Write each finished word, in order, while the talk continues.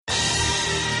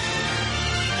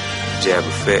Jab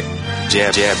effect. Jab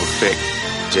effect.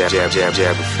 Jab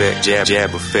effect.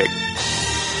 Jab effect.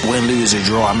 Win, lose, or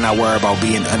draw, I'm not worried about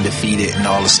being undefeated and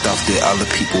all the stuff that other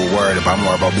people are worried about. I'm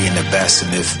worried about being the best, and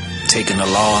if taking a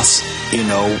loss,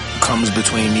 comes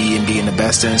between me and being the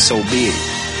best, then so be it.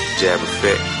 Jab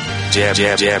effect.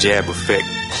 Jab effect.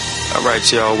 All right,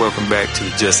 y'all, welcome back to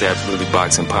the Just Absolutely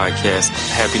Boxing Podcast.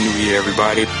 Happy New Year,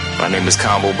 everybody. My name is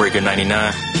Combo Breaker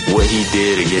 99. What he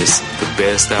did against the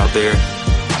best out there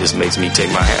just makes me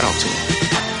take my hat off to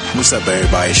him. What's up,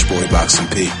 everybody? It's your boy Boxing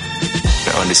P.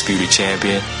 The undisputed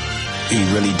champion. He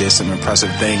really did some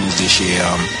impressive things this year.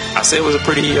 I say it was a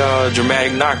pretty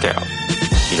dramatic knockout.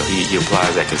 He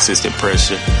applies that consistent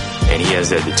pressure, and he has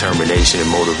that determination and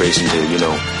motivation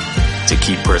to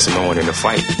keep pressing on in the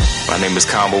fight. My name is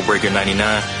Combo Breaker 99.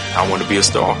 I want to be a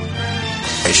star.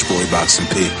 It's your boy Boxing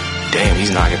P. Damn,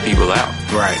 he's knocking people out.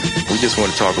 Right. We just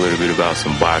want to talk a little bit about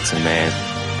some boxing, man.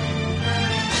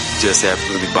 Just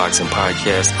Absolutely Boxing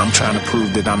Podcast. I'm trying to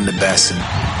prove that I'm the best.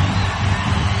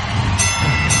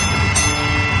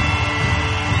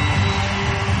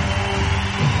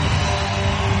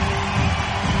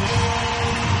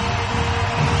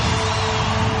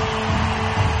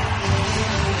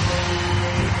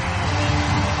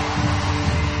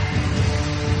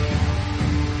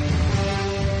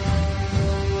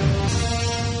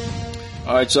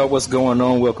 All right, y'all, what's going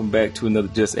on? Welcome back to another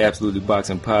Just Absolutely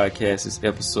Boxing Podcast. It's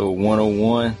episode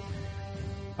 101.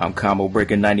 I'm Combo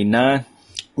Breaker 99.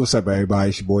 What's up, everybody?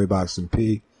 It's your boy Boxing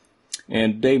P.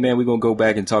 And today, man, we're going to go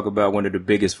back and talk about one of the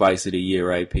biggest fights of the year,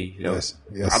 right, P? Yes,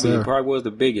 I believe it probably was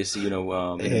the biggest, in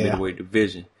the middleweight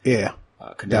division. Yeah.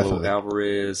 Canelo definitely.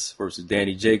 Alvarez versus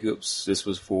Danny Jacobs. This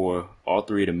was for all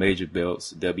three of the major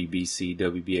belts, WBC,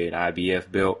 WBA, and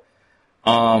IBF belt.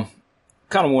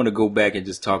 Kind of want to go back and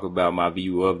just talk about my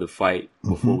view of the fight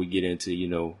before we get into,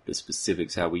 the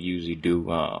specifics, how we usually do.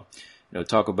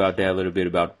 Talk about that a little bit,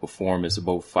 about the performance of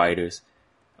both fighters.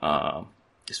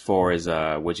 As far as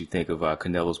what you think of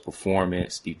Canelo's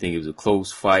performance, do you think it was a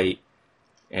close fight?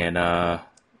 And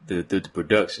the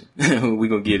production. We're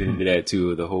going to get into that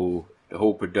too, the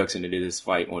whole production of this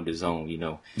fight on the zone,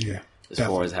 Yeah. as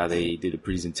far as how they did the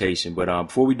presentation. But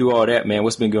before we do all that, man,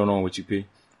 what's been going on with you, P?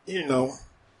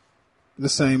 The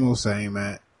same old same,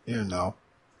 man.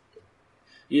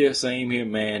 Yeah, same here,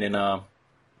 man. And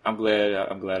I'm glad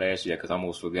I asked you that because I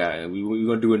almost forgot. We're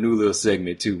gonna do a new little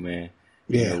segment too, man.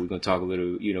 Yeah. We're gonna talk a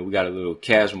little. We got a little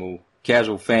casual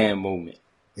fan moment.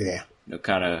 Yeah.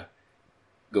 Kind of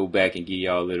go back and give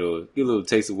y'all get a little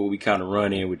taste of what we kind of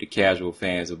run in with the casual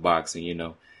fans of boxing.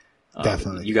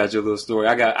 Definitely. You got your little story.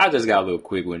 I just got a little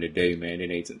quick one today, man.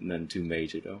 It ain't nothing too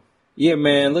major though. Yeah,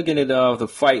 man, looking at the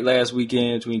fight last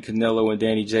weekend between Canelo and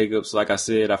Danny Jacobs, like I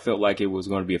said, I felt like it was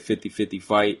going to be a 50-50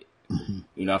 fight.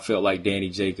 Mm-hmm. I felt like Danny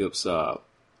Jacobs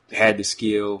had the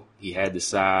skill, he had the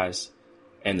size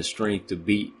and the strength to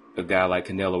beat a guy like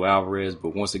Canelo Alvarez.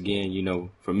 But once again,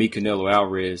 for me, Canelo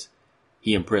Alvarez,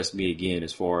 he impressed me again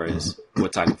as far as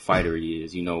what type of fighter he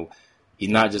is. He's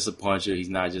not just a puncher, he's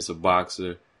not just a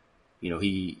boxer.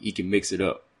 He can mix it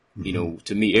up.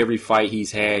 To me, every fight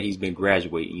he's had, he's been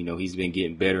graduating. He's been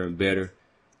getting better and better,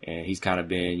 and he's kind of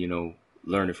been,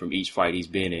 learning from each fight he's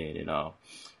been in. And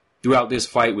throughout this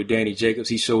fight with Danny Jacobs,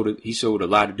 he showed a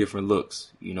lot of different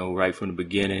looks. Right from the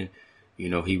beginning,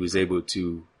 he was able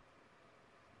to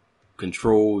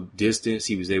control distance.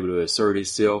 He was able to assert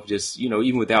himself, just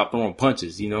even without throwing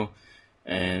punches.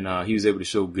 And he was able to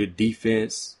show good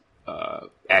defense,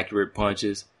 accurate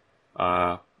punches.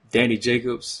 Danny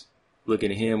Jacobs.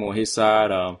 Looking at him on his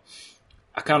side, I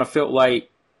kind of felt like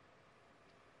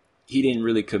he didn't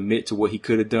really commit to what he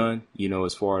could have done,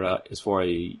 as far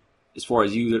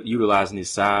as utilizing his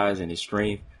size and his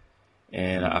strength.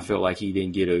 And I felt like he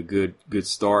didn't get a good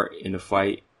start in the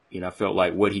fight. I felt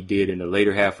like what he did in the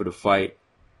later half of the fight,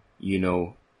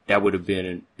 that would have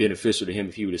been beneficial to him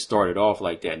if he would have started off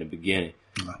like that in the beginning.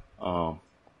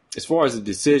 As far as the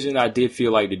decision, I did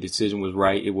feel like the decision was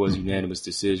right. It was a unanimous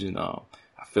decision. I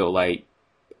felt like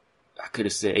I could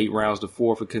have said 8 rounds to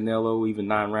 4 for Canelo, even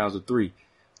 9 rounds to 3.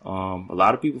 A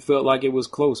lot of people felt like it was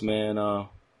close, man.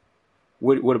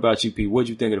 What about you, P? What did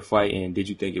you think of the fight, and did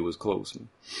you think it was close?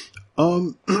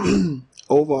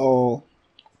 Overall,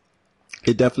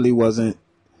 it definitely wasn't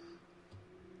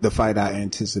the fight I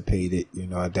anticipated.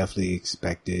 I definitely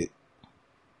expected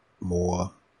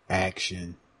more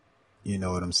action. You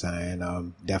know what I'm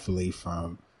saying? Definitely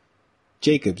from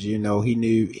Jacobs. He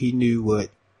knew what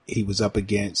he was up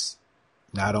against,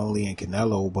 not only in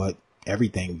Canelo, but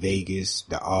everything, Vegas,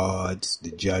 the odds,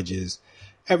 the judges,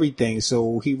 everything.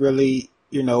 So he really,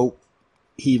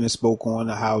 he even spoke on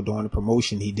how during the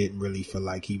promotion he didn't really feel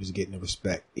like he was getting the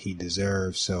respect he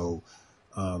deserved. So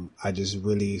I just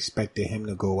really expected him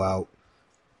to go out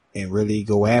and really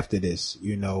go after this.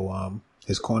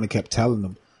 His corner kept telling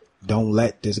him, don't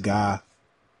let this guy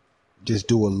just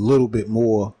do a little bit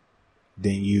more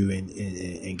than you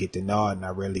and get the nod. And I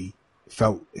really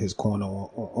felt his corner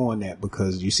on that,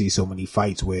 because you see so many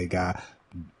fights where a guy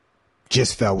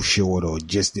just fell short or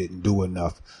just didn't do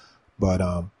enough. But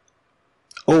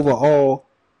overall,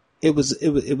 it was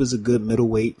a good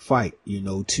middleweight fight.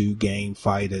 2 game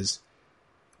fighters,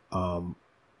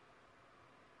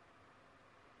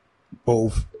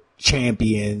 both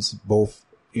champions, both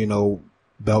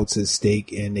belts at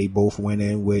stake, and they both went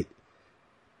in with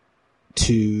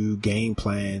 2 game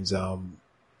plans.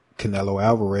 Canelo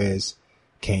Alvarez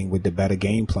came with the better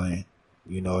game plan.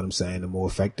 You know what I'm saying? The more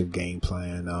effective game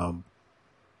plan.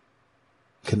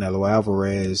 Canelo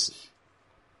Alvarez.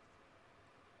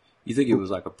 You think it was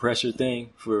like a pressure thing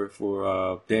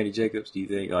for Danny Jacobs? Do you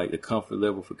think like the comfort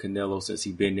level for Canelo, since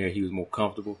he's been there, he was more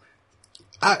comfortable?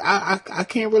 I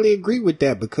can't really agree with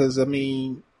that, because I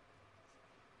mean,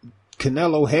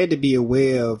 Canelo had to be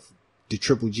aware of the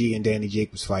Triple G and Danny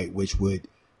Jacobs fight, which would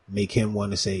make him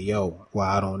want to say, yo, well,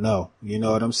 I don't know. You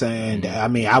know what I'm saying? Mm-hmm. I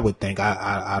mean, I would think,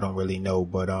 I don't really know,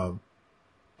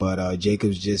 but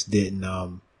Jacobs just didn't,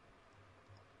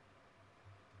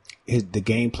 the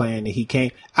game plan that he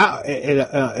came,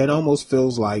 it almost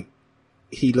feels like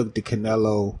he looked at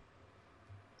Canelo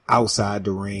outside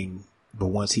the ring, but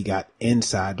once he got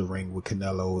inside the ring with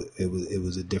Canelo, it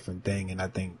was a different thing. And I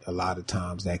think a lot of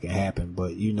times that can happen,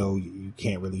 but you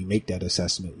can't really make that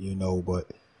assessment, but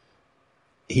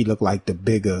he looked like the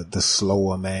bigger, the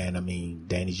slower man. I mean,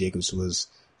 Danny Jacobs was,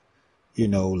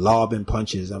 lobbing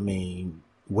punches. I mean,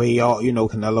 way all,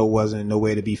 Canelo wasn't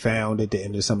nowhere to be found at the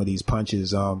end of some of these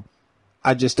punches.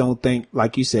 I just don't think,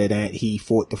 like you said, Ant, he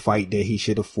fought the fight that he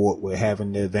should have fought with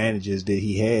having the advantages that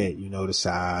he had, the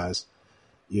size,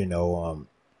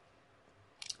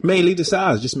 mainly the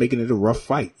size, just making it a rough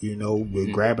fight,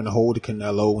 with grabbing a hold of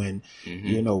Canelo and,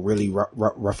 really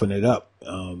roughing it up.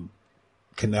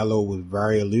 Canelo was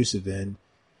very elusive in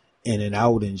and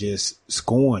out and just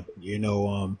scoring,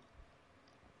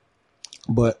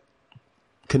 but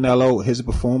Canelo, his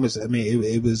performance, I mean,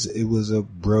 it was a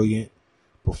brilliant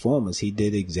performance. He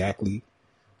did exactly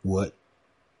what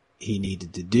he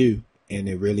needed to do. And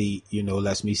it really,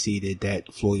 lets me see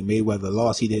that Floyd Mayweather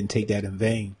loss, he didn't take that in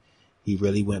vain. He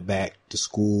really went back to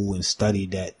school and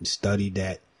studied that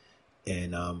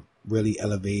and really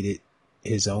elevated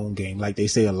his own game. Like they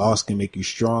say, a loss can make you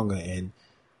stronger. And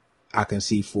I can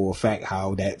see for a fact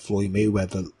how that Floyd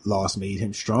Mayweather loss made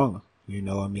him stronger.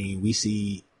 I mean, we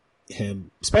see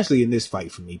him, especially in this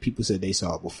fight for me. People said they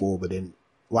saw it before, but then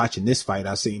watching this fight,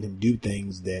 I've seen him do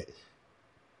things that,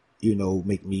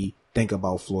 make me think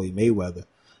about Floyd Mayweather.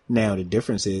 Now, the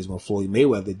difference is when Floyd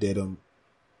Mayweather did him,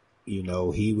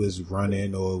 he was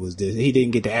running or was this. He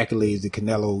didn't get the accolades that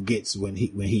Canelo gets when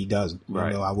he doesn't.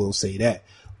 Right. I will say that.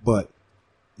 But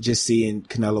just seeing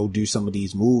Canelo do some of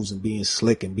these moves and being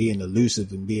slick and being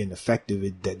elusive and being effective,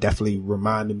 that definitely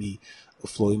reminded me of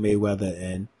Floyd Mayweather.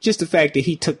 And just the fact that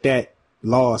he took that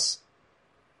loss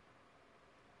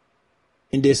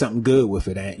and did something good with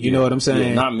it, you know what I'm saying?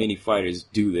 Yeah, not many fighters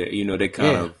do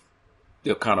that.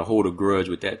 They'll kind of hold a grudge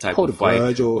with that type of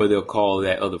fight, or they'll call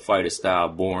that other fighter style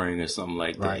boring or something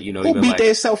like that. Right. Or beat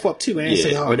themselves up too, man.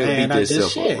 Say, or they'll beat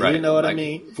themselves up. Right. You know what I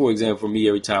mean? For example, for me,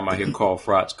 every time I hear Carl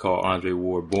Froch call Andre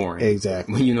Ward boring,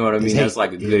 exactly. You know what I mean? That's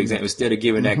like a good example. Instead of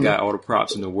giving that guy all the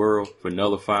props in the world for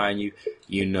nullifying you,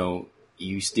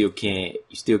 you still can't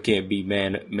be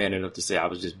man enough to say I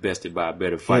was just bested by a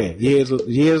better fighter. Yeah,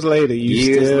 years later,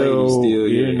 you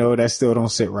still that still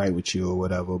don't sit right with you or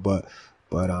whatever. But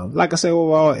like I said,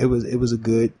 overall, it was a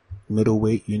good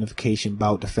middleweight unification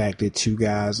bout. The fact that 2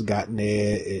 guys got in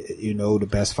there, the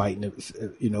best fighting,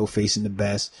 facing the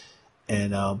best,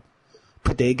 and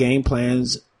put their game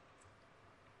plans,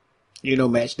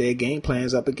 match their game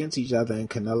plans up against each other. And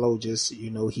Canelo just,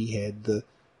 he had the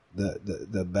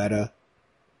better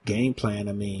game plan.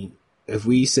 I mean, if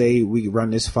we say we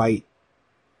run this fight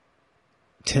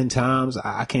 10 times,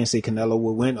 I can't say Canelo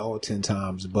will win all 10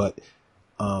 times, but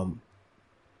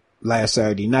last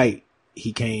Saturday night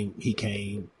he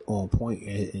came on point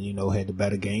and had the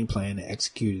better game plan and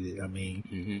executed it. I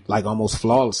mean, like almost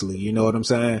flawlessly. You know what I'm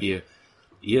saying?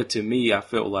 Yeah. To me, I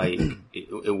felt like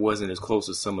it wasn't as close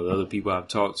as some of the other people I've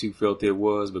talked to felt it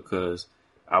was, because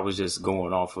I was just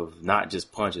going off of not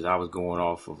just punches. I was going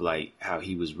off of like how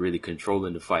he was really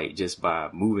controlling the fight just by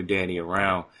moving Danny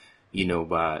around,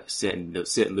 by setting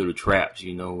little traps,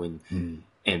 and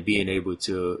being able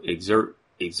to exert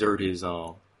exert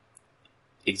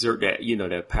that,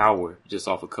 that power just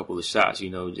off a couple of shots.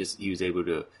 Just he was able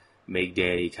to make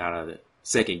Danny kind of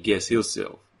second guess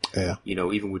himself. Yeah.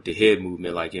 Even with the head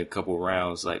movement, like in a couple of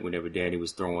rounds, like whenever Danny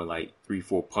was throwing like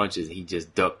 3-4 punches, he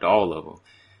just ducked all of them.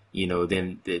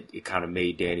 Then it kind of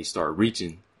made Danny start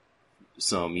reaching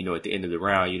some, at the end of the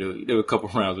round. There were a couple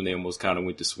of rounds when they almost kind of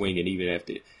went to swing, and even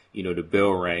after, the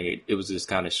bell rang, it was just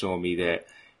kind of showing me that,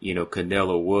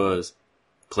 Canelo was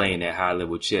playing that high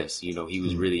level chess. He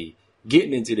was really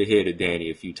getting into the head of Danny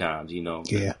a few times,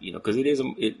 Yeah. Because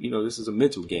this is a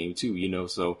mental game too,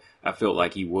 so I felt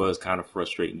like he was kind of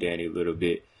frustrating Danny a little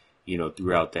bit,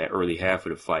 throughout that early half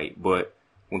of the fight. But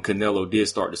when Canelo did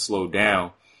start to slow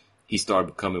down, he started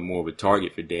becoming more of a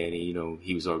target for Danny.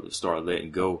 He was able to start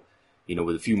letting go,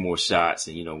 with a few more shots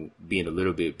and, being a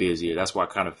little bit busier. That's why I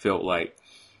kind of felt like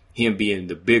him being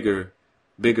the bigger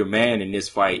man in this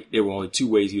fight, there were only two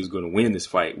ways he was going to win this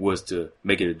fight, was to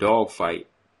make it a dog fight,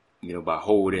 by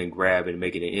holding, grabbing,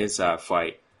 making an inside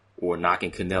fight, or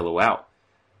knocking Canelo out,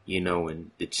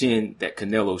 and the chin that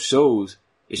Canelo shows,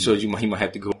 it shows you he might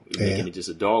have to go making it just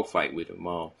a dog fight with him.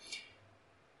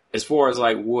 As far as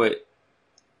like what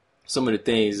some of the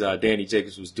things Danny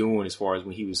Jacobs was doing as far as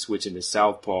when he was switching to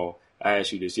southpaw, I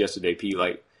asked you this yesterday, Pete,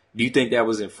 like, do you think that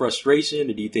was in frustration,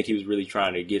 or do you think he was really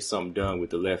trying to get something done with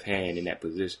the left hand in that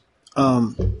position?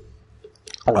 All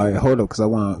right, hold up, because I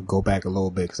want to go back a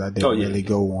little bit, because I didn't really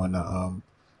go on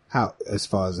how, as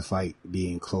far as the fight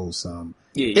being close.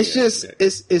 It's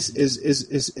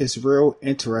real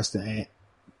interesting. And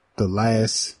the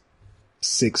last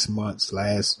 6 months,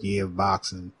 last year of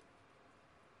boxing,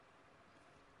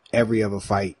 every other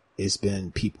fight, it's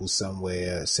been people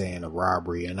somewhere saying a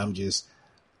robbery, and I'm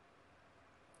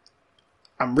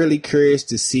really curious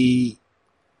to see,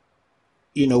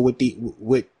 what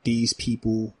these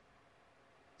people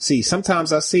see.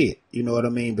 Sometimes I see it, you know what I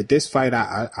mean? But this fight,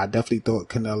 I definitely thought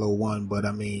Canelo won. But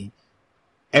I mean,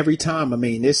 every time,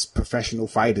 it's professional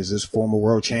fighters, it's former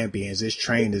world champions, it's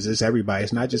trainers, it's everybody.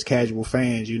 It's not just casual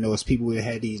fans, it's people that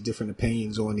had these different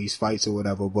opinions on these fights or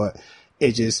whatever. But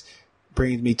it just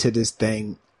brings me to this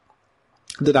thing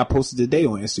that I posted today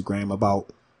on Instagram about,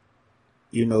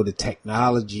 the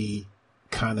technology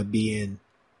kind of being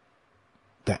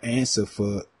the answer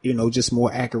for, just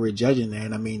more accurate judging.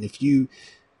 And I mean, if you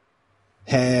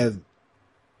have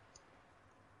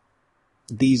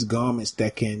these garments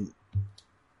that can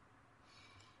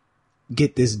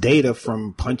get this data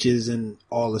from punches and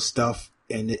all the stuff,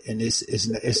 and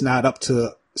it's not up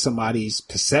to somebody's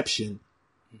perception,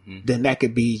 then that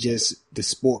could be just, the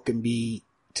sport can be,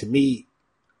 to me,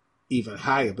 even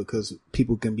higher, because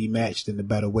people can be matched in a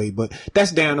better way. But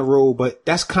that's down the road. But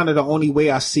that's kind of the only way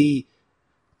I see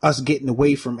us getting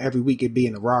away from every week it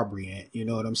being a robbery. And you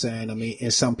know what I'm saying? I mean,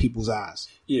 in some people's eyes.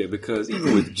 Yeah, because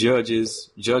even with judges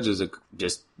are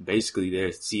just basically,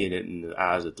 they're seeing it in the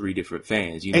eyes of three different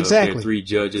fans. Exactly. There are three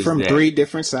judges from three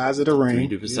different sides of the ring. Three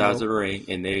different sides of the ring,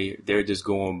 and they're just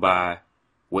going by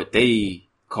what they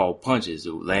call punches,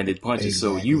 or landed punches.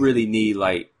 Exactly. So you really need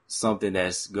like something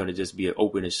that's going to just be an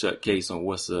open and shut case on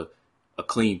what's a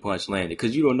clean punch landed.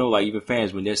 Because you don't know, like even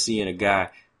fans, when they're seeing a guy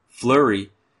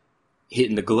flurry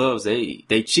hitting the gloves, they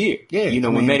cheer. Yeah,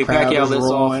 when Manny Pacquiao lets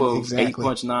off of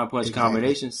 8-punch, 9-punch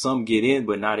combinations, some get in,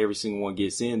 but not every single one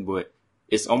gets in. But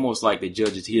it's almost like the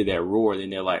judges hear that roar, then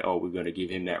they're like, oh, we're going to give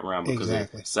him that round because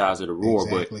of the size of the roar.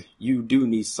 But you do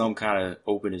need some kind of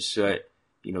open and shut,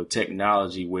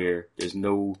 technology where there's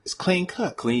no... It's clean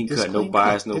cut. No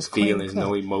bias, no feelings,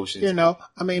 no emotions.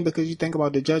 Because you think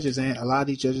about the judges, and a lot of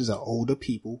these judges are older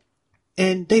people,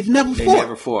 and they've never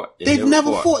fought. They've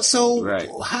never fought.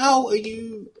 So how are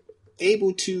you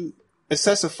able to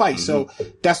assess a fight? So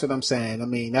that's what I'm saying. I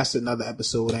mean, that's another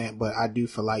episode, but I do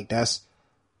feel like that's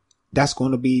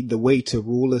going to be the way to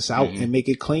rule us out and make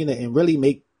it cleaner and really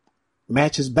make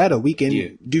matches better. We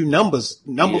can do number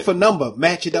for number,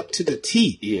 match it up to the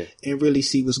T, and really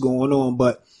see what's going on.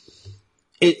 But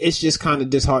it's just kind of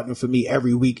disheartening for me.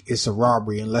 Every week it's a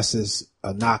robbery unless it's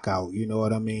a knockout. You know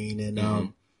what I mean?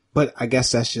 And but I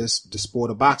guess that's just the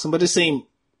sport of boxing. But it seemed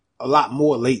a lot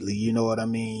more lately. You know what I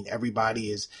mean?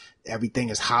 Everything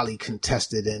is highly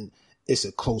contested and it's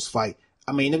a close fight.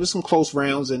 I mean, there was some close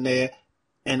rounds in there,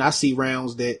 and I see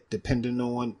rounds that, depending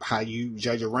on how you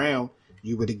judge a round,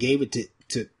 you would have gave it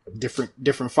to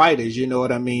different fighters, you know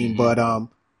what I mean? But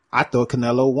I thought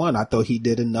Canelo won. I thought he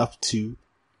did enough to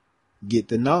get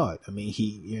the nod. I mean,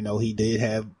 he did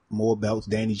have more belts.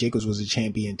 Danny Jacobs was a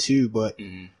champion too, but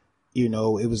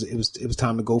it was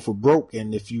time to go for broke.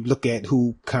 And if you look at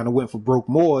who kind of went for broke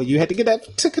more, you had to get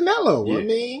that to Canelo.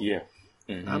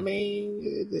 I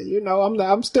mean,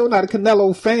 I'm still not a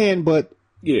Canelo fan, but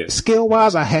Yeah. Skill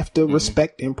wise, I have to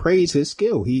respect and praise his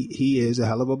skill. He is a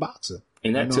hell of a boxer.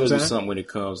 And that tells you something when it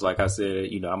comes, like I said,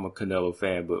 I'm a Canelo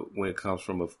fan, but when it comes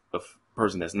from a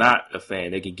person that's not a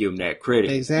fan, they can give him that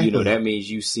credit. Exactly. That means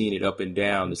you've seen it up and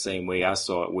down the same way I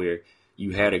saw it, where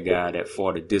you had a guy that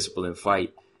fought a disciplined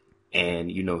fight, and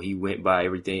he went by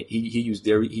everything. He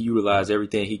utilized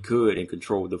everything he could and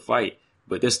controlled the fight.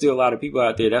 But there's still a lot of people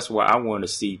out there. That's why I want to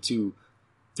see too,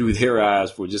 through their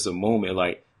eyes for just a moment,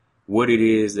 like what it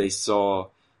is they saw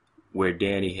where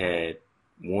Danny had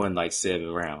won like 7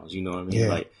 rounds. You know what I mean? Yeah,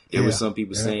 like there were some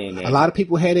people saying that a lot of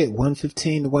people had it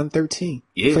 115 to 113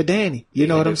 for Danny. You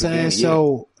know what I'm saying? Danny,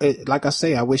 so like I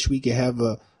say, I wish we could have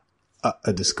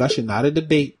a discussion, not a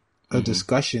debate, a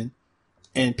discussion,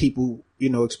 and people,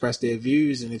 express their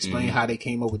views and explain how they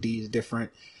came up with these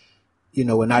different, and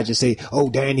not just say, oh,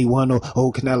 Danny won or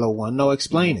oh, Canelo won. No,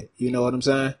 explain it. You know what I'm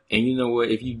saying? And you know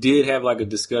what? If you did have like a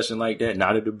discussion like that,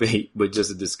 not a debate, but just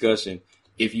a discussion,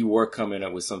 if you were coming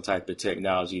up with some type of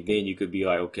technology, then you could be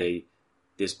like, okay,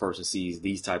 this person sees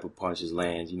these type of punches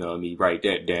lands, write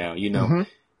that down,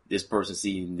 this person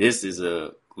sees this is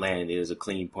a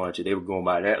clean punch, or they were going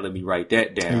by that, let me write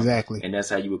that down. Exactly. And that's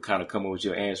how you would kind of come up with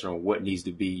your answer on what needs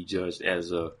to be judged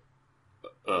as a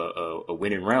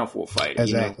winning round for a fighter.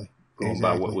 Exactly. Going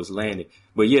by what was landed.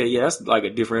 But yeah, that's like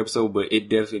a different episode, but it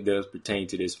definitely does pertain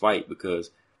to this fight because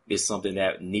it's something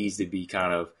that needs to be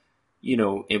kind of,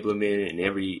 implemented in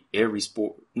every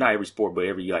sport, not every sport, but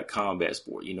every like combat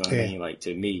sport, you know what I mean? Like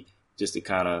to me, just to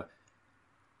kind of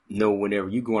know whenever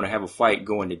you're going to have a fight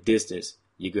going the distance,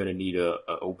 you're going to need a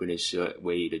open and shut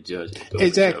way to judge it.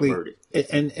 Exactly.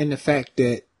 And the fact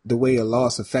that the way a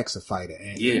loss affects a fighter.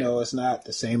 And, it's not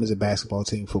the same as a basketball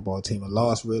team, football team. A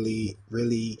loss really,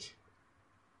 really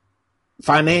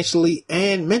financially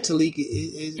and mentally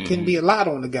it can be a lot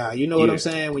on the guy. You know what I'm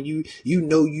saying? When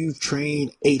you've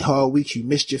trained 8 hard weeks, you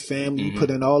missed your family, you put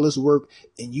in all this work,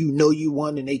 and you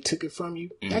won and they took it from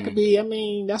you. That could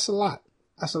be, that's a lot.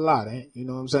 That's a lot, you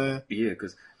know what I'm saying? Yeah,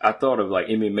 because I thought of like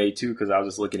MMA too, because I was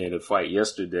just looking at a fight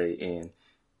yesterday and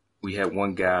we had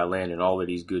one guy landing all of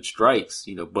these good strikes,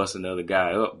 busting the other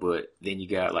guy up, but then you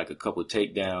got like a couple of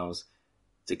takedowns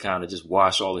to kind of just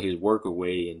wash all of his work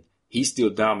away, and he's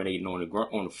still dominating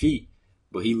on the feet,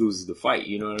 but he loses the fight.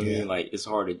 You know what I mean? Like it's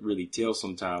hard to really tell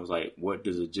sometimes. Like what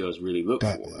does a judge really look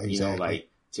for? Exactly. Like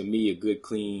to me, a good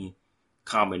clean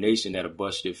combination that'll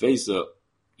bust your face up.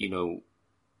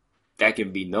 That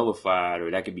can be nullified, or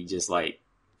that can be just like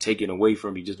taken away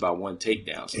from you just by one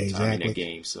takedown sometime in that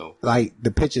game. So like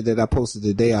the picture that I posted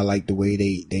today, I like the way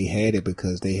they had it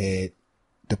because they had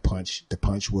the punch. The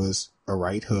punch was a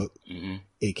right hook. Mm-hmm.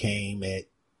 It came at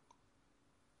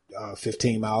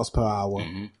 15 miles per hour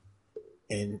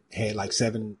and had like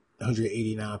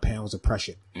 789 pounds of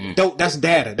pressure. That's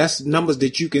data. That's numbers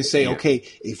that you can say, okay,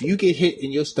 if you get hit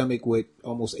in your stomach with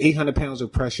almost 800 pounds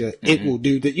of pressure, it will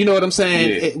do that. You know what I'm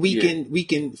saying? We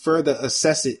can further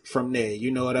assess it from there.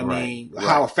 You know what I mean? Right.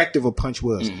 How effective a punch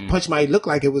was. Punch might look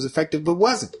like it was effective, but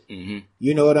wasn't.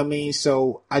 You know what I mean?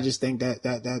 So I just think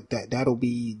that'll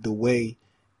be the way.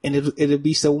 And it'll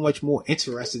be so much more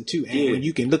interesting too. And when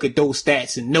you can look at those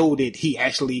stats and know that he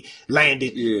actually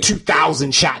landed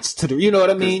 2,000 shots to the, you know what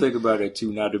I mean? Think about it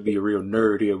too, not to be a real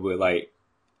nerd here, but like,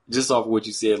 just off of what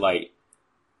you said, like,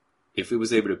 if it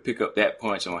was able to pick up that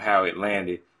punch on how it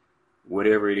landed,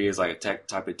 whatever it is, like a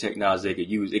type of technology they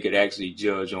could use, it could actually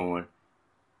judge on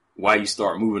why you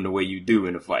start moving the way you do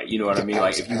in a fight. You know what I mean?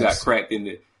 Like if you got cracked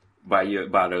in by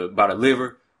the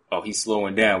liver, oh, he's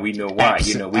slowing down. We know why.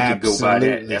 We can go by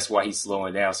that. That's why he's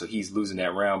slowing down. So he's losing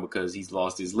that round because he's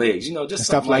lost his legs. Just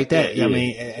stuff like that. I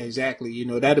mean, exactly.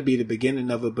 That'll be the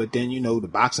beginning of it. But then, the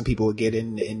boxing people will get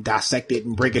in and dissect it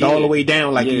and break it all the way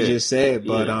down, like you just said.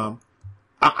 But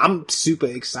I'm super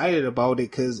excited about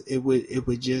it because it would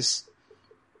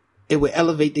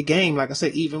elevate the game. Like I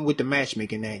said, even with the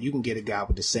matchmaking, that you can get a guy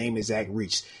with the same exact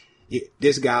reach.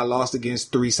 This guy lost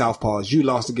against 3 southpaws. You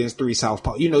lost against 3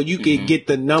 southpaws. You can get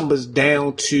the numbers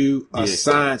down to a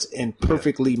science and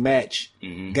perfectly match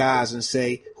guys and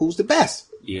say, who's the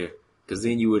best? Yeah, because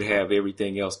then you would have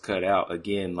everything else cut out.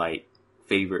 Again, like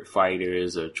favorite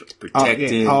fighters or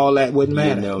protecting. All that wouldn't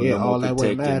matter. All that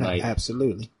wouldn't matter. Like,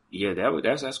 absolutely. Yeah,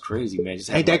 that's crazy, man.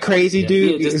 Ain't that crazy,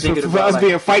 dude? Just for us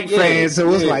being fight fans,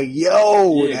 so it's like,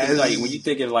 yo. Yeah, like when you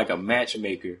think of like a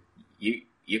matchmaker,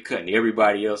 you're cutting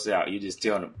everybody else out. You're just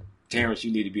telling them, Terrence,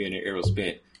 you need to be in the arrow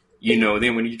spin.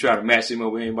 Then when you try to match him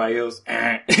up with anybody else,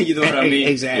 you know what I mean?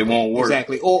 Exactly. It won't work.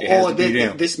 Exactly. Or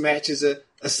this match is a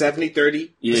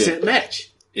 70-30%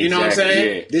 match. You know what I'm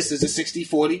saying? Yeah. This is a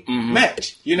 60-40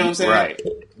 match. You know what I'm saying? Right.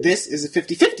 This is a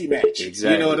 50-50 match.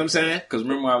 Exactly. You know what I'm saying? Because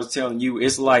remember I was telling you,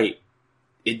 it's like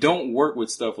it don't work with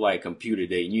stuff like Computer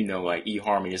Day, you know, like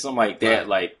eHarmony or something like that. Right.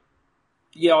 Like,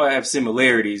 y'all have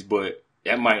similarities, but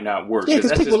that might not work. Yeah,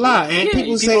 because people lie, and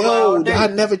people say, "Oh, I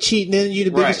never cheat." And then you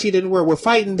the biggest cheater in the world. We're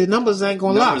fighting. The numbers ain't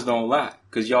gonna lie. Numbers don't lie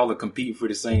because y'all are competing for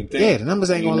the same thing. Yeah, the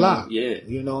numbers ain't gonna lie. Yeah,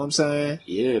 you know what I'm saying.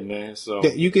 Yeah, man. So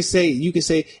you could say,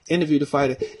 interview the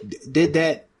fighter. Did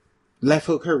that left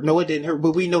hook hurt? No, it didn't hurt.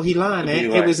 But we know he lying.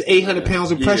 It was 800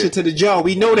 pounds of pressure to the jaw.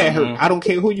 We know that hurt. I don't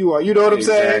care who you are. You know what I'm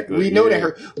saying? We know that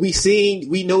hurt. We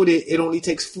know that it only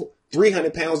takes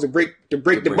 300 pounds to break the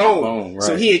bone. Right.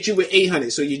 So he hit you with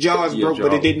 800. So your jaw's broke,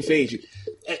 but it didn't phase you.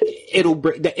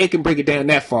 It can break it down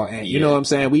that far. You know what I'm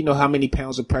saying? We know how many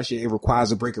pounds of pressure it requires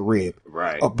to break a rib,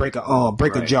 right? Or break a arm,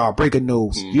 break a jaw, break a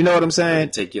nose. You know what I'm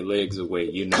saying? Take your legs away.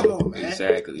 You know, come on, man.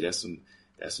 Exactly. That's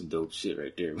some dope shit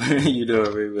right there. You know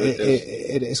what I mean?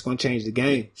 It's gonna change the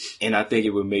game, and I think it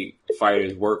would make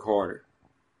fighters work harder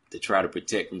to try to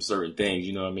protect from certain things.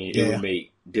 You know what I mean? It would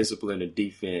make discipline and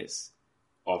defense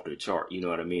off the chart. You know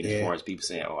what I mean? As far as people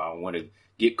saying, "Oh, I don't want to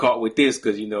get caught with this,"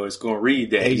 because you know it's going to read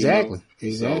that. Exactly.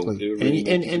 So really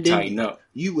and tighten up.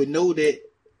 You would know that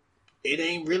it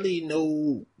ain't really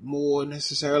no more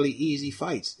necessarily easy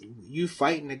fights. You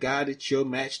fighting the guy that you're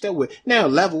matched up with. Now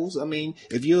levels. I mean,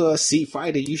 if you're a C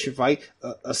fighter, you should fight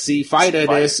a C fighter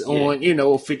that's on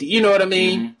 50. You know what I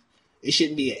mean? Mm-hmm. It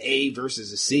shouldn't be an A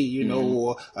versus a C, you know,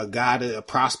 or a guy, a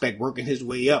prospect working his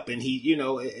way up, and he,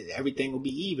 everything will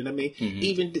be even. I mean,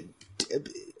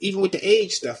 even with the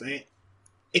age stuff, man,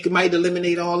 it might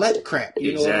eliminate all that crap.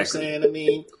 You know what I'm saying? I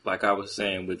mean, like I was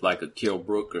saying with like a Kell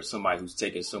Brook or somebody who's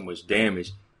taking so much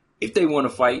damage. If they want to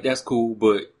fight, that's cool,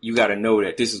 but you got to know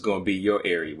that this is going to be your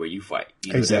area where you fight.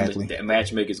 Exactly. That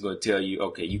matchmaker is going to tell you,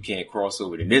 okay, you can't cross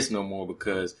over to this no more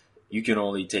because you can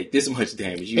only take this much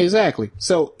damage. Exactly.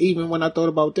 So even when I thought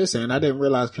about this, and I didn't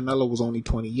realize Canelo was only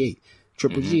 28.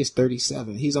 Triple G is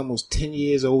 37. He's almost 10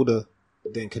 years older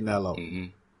than Canelo. Mm-hmm.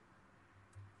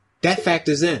 That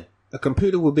factors in. A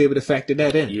computer will be able to factor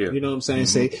that in. Yeah. You know what I'm saying?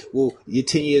 Mm-hmm. Say, well, you're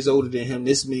 10 years older than him.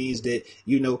 This means that,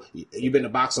 you've been a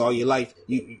boxer all your life.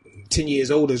 10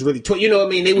 years older is really 20. You know what I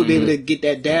mean? They would be able to get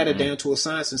that data down to a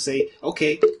science and say,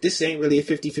 okay, this ain't really a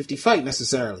 50-50 fight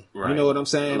necessarily. Right. You know what I'm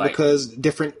saying? Because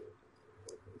different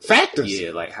factors.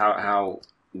 Yeah, like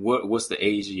what's the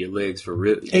age of your legs for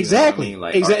really? Exactly.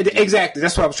 Exactly.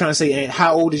 That's what I was trying to say. And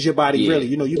how old is your body really?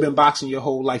 You know, you've been boxing your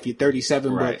whole life. You're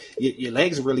 37, but your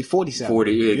legs are really 47.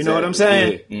 40. Yeah, you know what I'm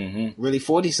saying? Yeah. Mm-hmm. Really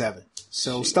 47.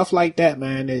 So stuff like that,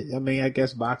 man. I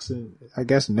guess boxing. I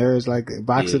guess nerds like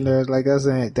nerds like us,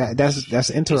 and that's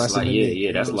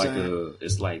interesting. That's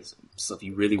it's like stuff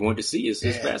you really want to see. It's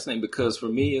fascinating because for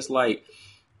me, it's like.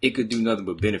 It could do nothing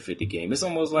but benefit the game. It's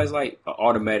almost like an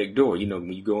automatic door. You know,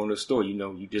 when you go in the store,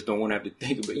 you just don't want to have to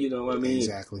think about, you know what I mean?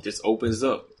 Exactly. It just opens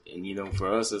up. And,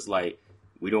 for us, it's like,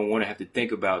 we don't want to have to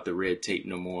think about the red tape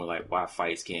no more, like why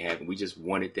fights can't happen. We just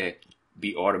wanted that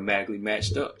be automatically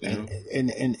matched up. You know?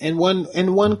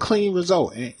 And one clean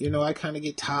result. And, I kind of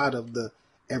get tired of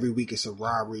every week it's a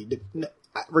robbery.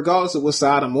 Regardless of what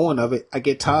side I'm on of it, I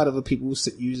get tired of the people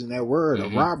using that word, a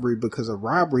robbery, because a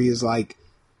robbery is like,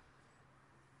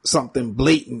 something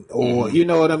blatant, or you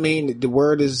know what I mean? The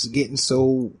word is getting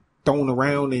so thrown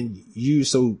around and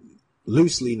used so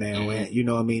loosely now, and you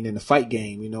know what I mean, in the fight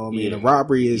game, you know what I mean? A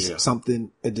robbery is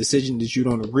something, a decision that you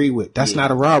don't agree with. That's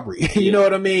not a robbery. You know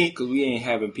what I mean? Because we ain't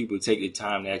having people take the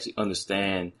time to actually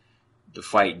understand the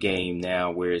fight game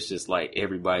now, where it's just like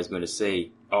everybody's going to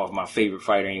say, oh, if my favorite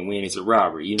fighter ain't win, it's a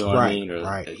robbery. You know what I mean?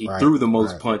 Or he threw the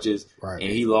most punches and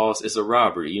he lost, it's a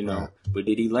robbery, you know? But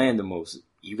did he land the most?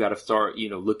 You got to start,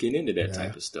 looking into that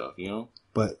type of stuff,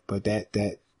 But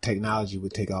that technology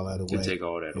would take all that away. Take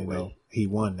all that away. He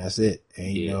won. That's it.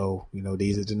 And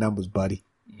these are the numbers, buddy.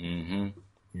 Mm-hmm.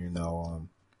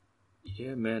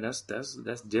 Yeah, man. That's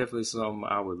definitely something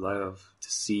I would love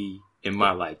to see in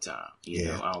my lifetime. You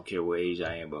know, I don't care what age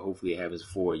I am, but hopefully it happens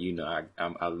before.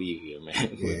 I'll leave here,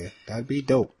 man. Yeah, that'd be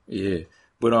dope. Yeah.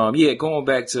 But going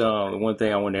back to the one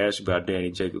thing I wanted to ask you about Danny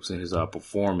Jacobs and his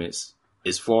performance.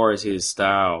 As far as his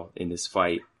style in this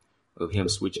fight of him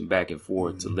switching back and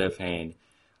forth to left hand,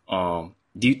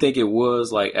 do you think it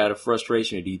was like out of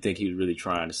frustration, or do you think he was really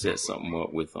trying to set something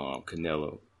up with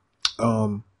Canelo?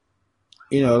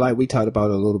 Like we talked about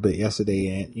it a little bit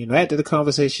yesterday, and after the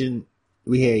conversation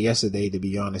we had yesterday, to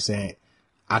be honest, and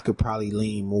I could probably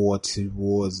lean more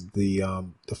towards the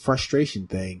frustration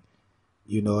thing.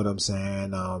 You know what I'm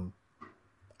saying?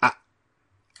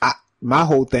 My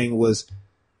whole thing was,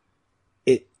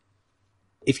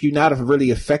 if you're not really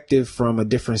effective from a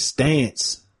different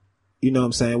stance, You know what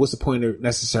I'm saying? What's the point of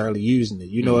necessarily using it?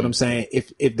 You know what I'm saying?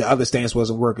 If the other stance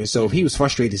wasn't working. So if he was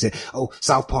frustrated and said, oh,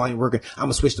 southpaw ain't working, I'm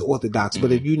gonna switch to orthodox.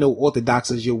 But if you know orthodox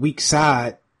is your weak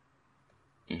side,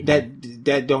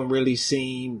 that don't really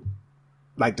seem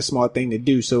like the smart thing to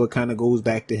do. So it kind of goes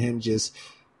back to him just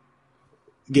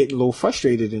getting a little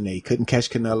frustrated in there. He couldn't catch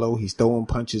Canelo. He's throwing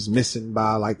punches missing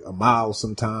by like a mile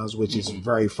sometimes, which is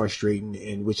very frustrating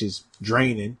and which is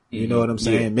draining. You know what I'm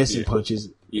saying? Missing punches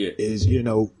is, you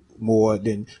know, more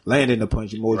than landing a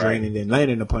punch, more draining than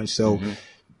landing a punch. So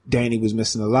Danny was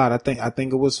missing a lot. I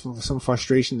think it was some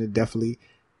frustration that definitely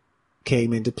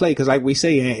came into play. Cause like we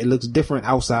say, it looks different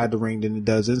outside the ring than it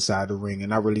does inside the ring.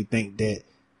 And I really think that,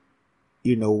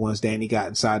 you know, once Danny got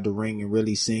inside the ring and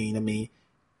really seen, I mean,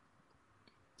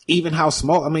 even how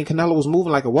small, I mean, Canelo was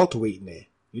moving like a welterweight in there.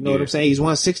 You know what I'm saying? He's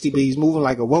 160, but he's moving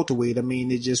like a welterweight. I mean,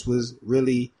 it just was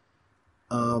really,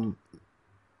 for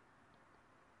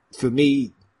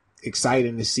me,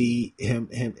 exciting to see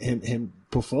him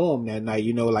perform that night.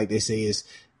 You know, like they say,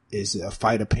 is a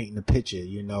fighter painting a picture.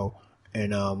 You know,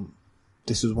 and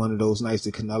this was one of those nights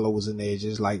that Canelo was in there,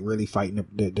 just like really fighting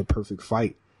the perfect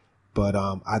fight. But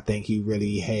I think he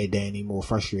really had Danny more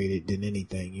frustrated than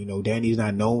anything. You know, Danny's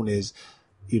not known as,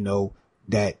 you know,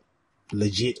 that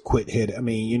legit quit hitter. I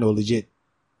mean, you know, legit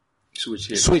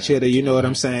switch hitter. You know what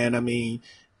I'm saying? I mean,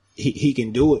 he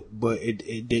can do it, but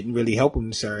it didn't really help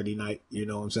him Saturday night. You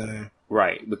know what I'm saying?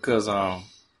 Right. Because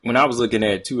when I was looking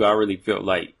at it too, I really felt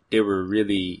like they were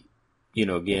really, you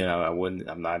know, again,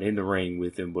 I'm not in the ring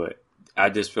with him, but I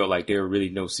just felt like there were really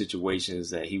no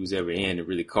situations that he was ever in that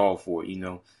really called for it, you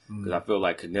know, because I felt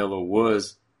like Canelo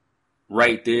was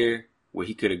right there where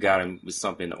he could have got him with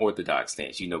something in the orthodox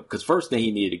stance, you know, because first thing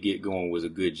he needed to get going was a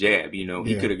good jab, you know.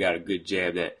 He could have got a good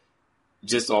jab that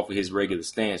just off of his regular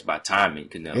stance by timing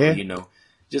Canelo, you know,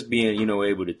 just being, you know,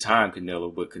 able to time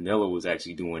Canelo, but Canelo was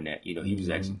actually doing that, you know, he was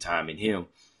actually timing him.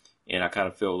 And I kind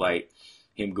of felt like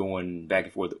him going back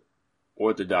and forth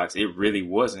orthodox, it really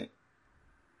wasn't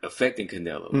affecting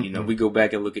Canelo. You know, we go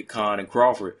back and look at Khan and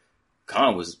Crawford.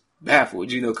 Khan was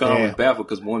baffled. You know, Khan was baffled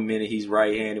because 1 minute he's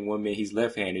right-handed, 1 minute he's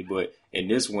left-handed. But in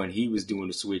this one, he was doing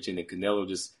the switching, and Canelo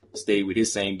just stayed with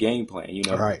his same game plan. You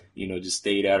know, you know, just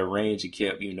stayed out of range and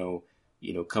kept, you know,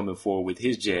 coming forward with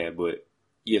his jab. But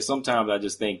yeah, sometimes I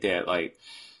just think that like.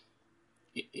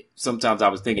 Sometimes I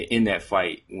was thinking in that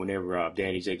fight, whenever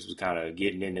Danny Jacobs was kind of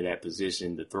getting into that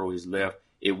position to throw his left,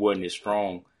 it wasn't as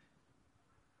strong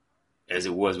as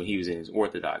it was when he was in his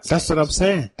orthodox. That's what I'm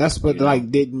saying. That's what if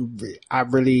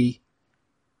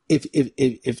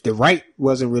the right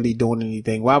wasn't really doing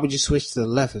anything, why would you switch to the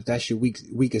left if that's your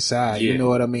weaker side? You know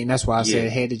what I mean? That's why I said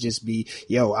it had to just be,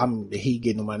 he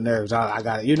getting on my nerves. I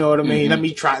got it. You know what I mean? Let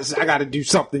me try. I got to do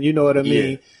something. You know what I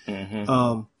mean?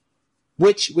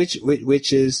 Which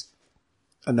is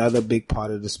another big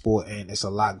part of the sport, and it's a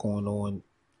lot going on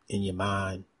in your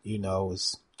mind. You know,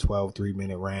 it's 12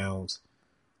 3-minute rounds.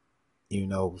 You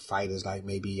know, fighters like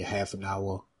maybe a half an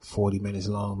hour, 40 minutes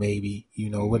long, maybe. You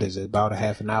know, what is it? About a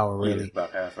half an hour, really. Yeah,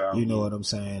 about half hour. You know what I'm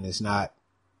saying? It's not.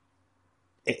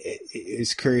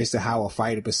 It's curious to how a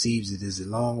fighter perceives it. Is it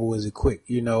long or is it quick?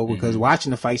 You know, because watching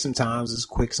the fight sometimes it's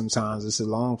quick, sometimes it's a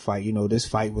long fight. You know, this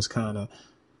fight was kind of.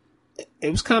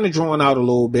 It was kind of drawn out a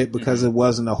little bit because it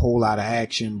wasn't a whole lot of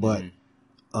action, but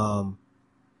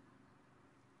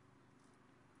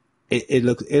it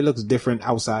looks different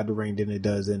outside the ring than it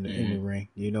does in the ring.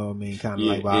 You know what I mean? Kind of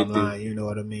like bottom line. You know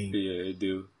what I mean? Yeah, it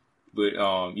do. But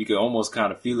you can almost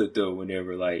kind of feel it though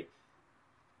whenever like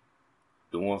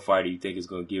the one fighter you think is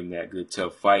going to give him that good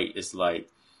tough fight, it's like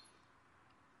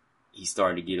he's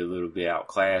starting to get a little bit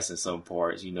outclassed in some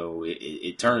parts. You know,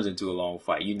 it turns into a long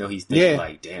fight. You know, he's thinking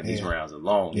like, damn, these rounds are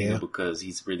long, you know, because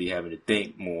he's really having to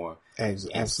think more.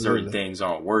 Absolutely. And certain things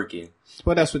aren't working.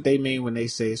 Well, that's what they mean when they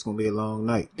say it's going to be a long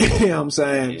night. You know what I'm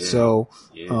saying? Yeah. So,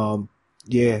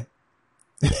 yeah,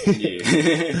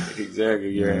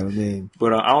 exactly. Yeah. You know what I mean?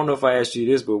 But I don't know if I asked you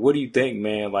this, but what do you think,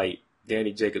 man, like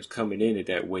Danny Jacobs coming in at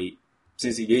that weight,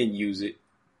 since he didn't use it,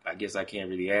 I guess I can't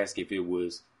really ask if it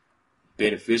was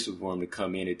beneficial for him to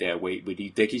come in at that weight, but do you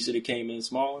think he should have came in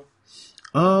smaller?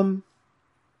 To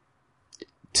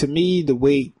me, the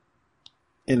weight,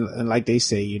 and like they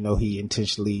say, you know, he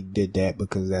intentionally did that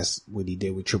because that's what he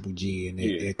did with Triple G, and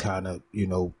it kind of, you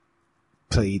know,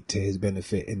 played to his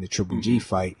benefit in the Triple G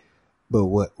fight. But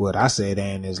what I said,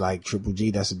 Dan, is like Triple G,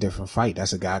 that's a different fight.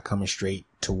 That's a guy coming straight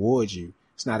towards you.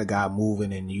 It's not a guy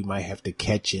moving and you might have to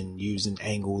catch and using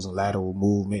angles and lateral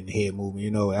movement and head movement. You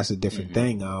know, that's a different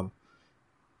thing.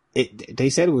 They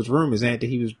said it was rumors that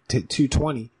he was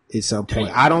 220. at some point.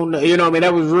 I don't know. You know, I mean,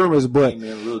 that was rumors, but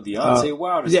little Deontay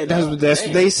Wilder. Yeah, that's what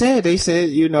they said. They said,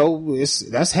 you know,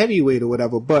 that's heavyweight or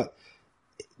whatever. But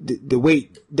the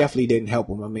weight definitely didn't help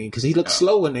him. I mean, because he looked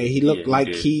slow in there. He looked like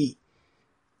he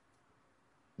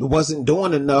wasn't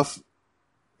doing enough.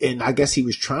 And I guess he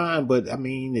was trying, but I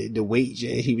mean, the weight,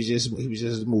 he was just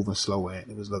moving slow,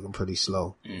 and it was looking pretty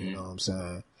slow. Mm-hmm. You know what I'm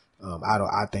saying?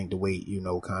 I think the weight, you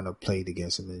know, kind of played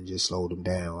against him and just slowed him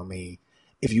down. I mean,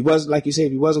 if you wasn't, like you said,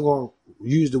 if you wasn't going to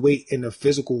use the weight in a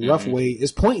physical rough way,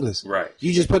 it's pointless. Right.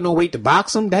 You just put no weight to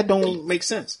box him, that don't make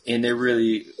sense. And there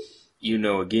really, you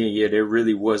know, again, there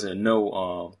really wasn't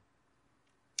no,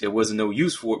 there wasn't no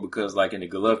use for it because, like in the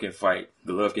Golovkin fight,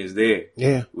 Golovkin's there.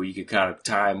 Yeah. Where you could kind of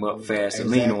tie him up fast and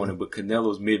lean on him, but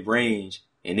Canelo's mid-range,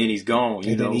 and then he's gone,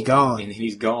 you know. Then he's gone. And then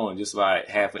he's gone just by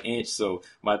half an inch. So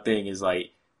my thing is,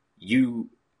 like,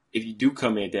 if you do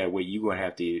come in that way, you're going to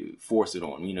have to force it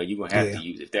on him. You know, you're going to have to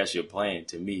use it. If that's your plan,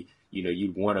 to me, you know,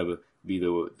 you'd want to be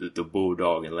the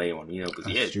bulldog and lay on him, you know, because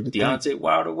Deontay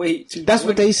Wilder weight. That's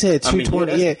what they said,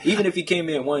 220. I mean, even if he came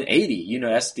in at 180, you know,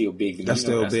 that's still big. That's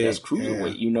still big. That's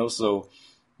cruiserweight, you know. So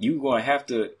you're going to have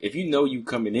to, if you know you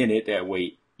coming in at that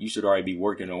weight, you should already be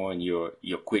working on your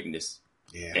quickness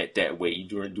at that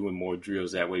weight. You're doing more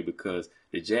drills that way because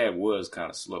the jab was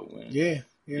kind of slow, man. Yeah,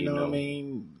 you know what I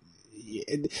mean.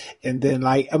 And then,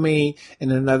 like, I mean,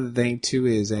 and another thing too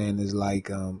is like,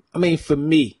 I mean, for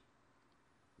me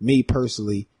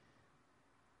personally,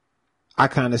 I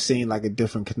kind of seen like a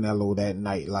different Canelo that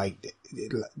night. Like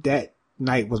that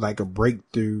night was like a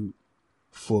breakthrough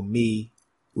for me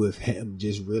with him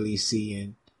just really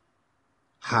seeing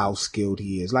how skilled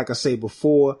he is. Like I say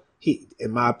before,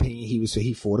 in my opinion,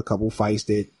 he fought a couple fights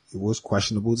that it was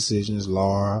questionable decisions.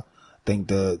 Lara, I think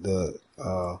the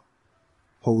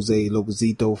Jose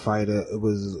Lopezito fighter, it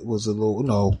was a little,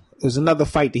 no, it was another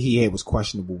fight that he had was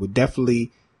questionable, but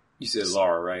definitely. You said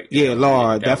Lara, right? Yeah,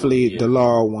 Lara, definitely the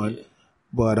Lara one. Yeah.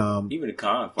 But even the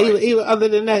Khan fight. Even other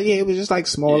than that, it was just like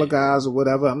smaller guys or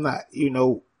whatever. I'm not, you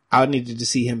know, I needed to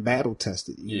see him battle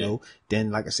tested, you know.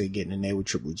 Then, like I said, getting in there with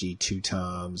Triple G 2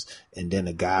 times, and then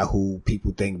a guy who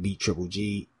people think beat Triple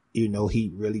G, you know,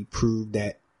 he really proved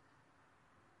that,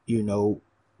 you know,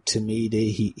 to me that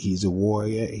he's a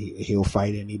warrior. He'll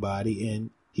fight anybody, and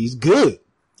he's good.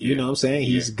 You know what I'm saying?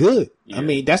 He's good. Yeah. I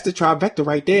mean, that's the trifecta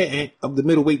right there and of the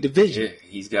middleweight division. Yeah,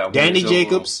 he's got Danny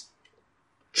Jacobs,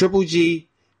 Triple G,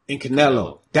 and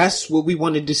Canelo. That's what we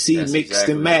wanted to see mixed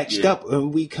and matched up,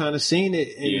 and we kind of seen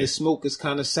it, and the smoke is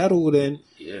kind of settled, and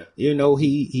you know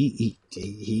he's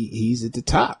at the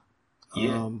top.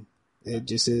 It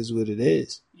just is what it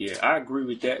is. Yeah, I agree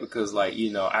with that because, like,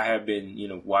 you know, I have been, you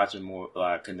know, watching more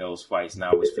Canelo's fights, and I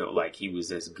always felt like he was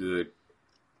this good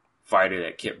fighter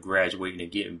that kept graduating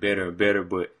and getting better and better.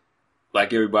 But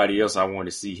like everybody else, I wanted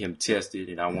to see him tested,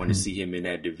 and I wanted to see him in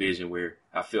that division where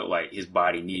I felt like his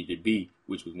body needed to be,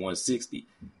 which was 160.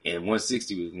 And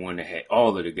 160 was one that had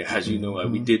all of the guys, you know, like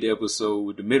we did the episode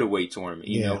with the middleweight tournament,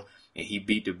 you know, and he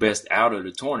beat the best out of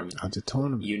the tournament.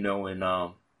 You know, and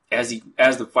as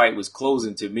the fight was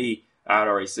closing, to me, I'd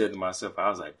already said to myself, I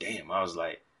was like, damn, I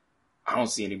don't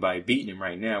see anybody beating him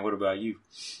right now. What about you?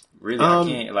 Really, I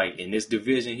can't, like, in this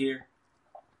division here.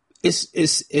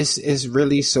 It's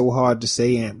really so hard to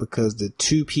say, Ant, because the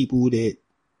two people that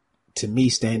to me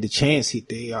stand a chance,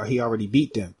 he already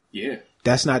beat them. Yeah.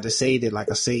 That's not to say that,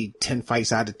 like I say, 10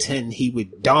 fights out of 10 he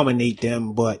would dominate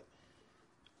them, but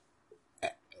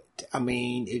I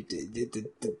mean,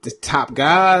 the top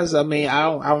guys, I mean, I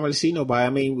don't really see nobody. I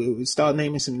mean, we start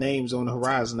naming some names on the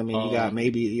horizon. I mean, you got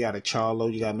a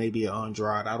Charlo, you got maybe an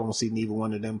Andrade. I don't see neither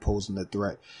one of them posing a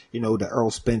threat. You know, the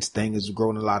Errol Spence thing is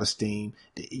growing a lot of steam.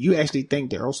 You actually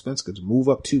think that Errol Spence could move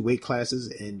up 2 weight classes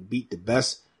and beat the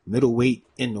best middleweight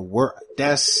in the world?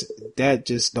 That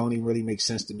just don't even really make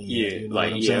sense to me. Yeah, you know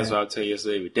like, that's what I'll tell you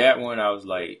yesterday. With that one, I was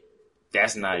like,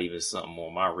 that's not even something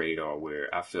on my radar where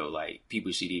I feel like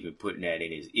people should even put that in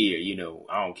his ear. You know,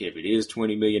 I don't care if it is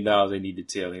 $20 million. They need to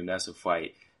tell him that's a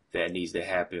fight that needs to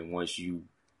happen once you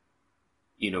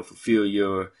know, fulfill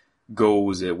your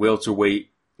goals at welterweight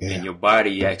and your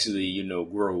body actually, you know,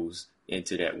 grows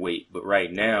into that weight. But right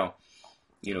now,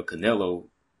 you know, Canelo,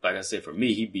 like I said, for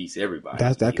me, he beats everybody.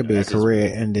 That could be a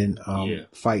career-ending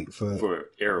fight for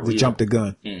Errol. To jump the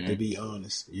gun, to be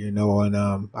honest, you know. And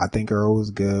I think Errol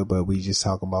is good, but we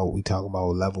talking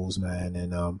about levels, man.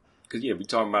 And because we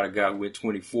talking about a guy who went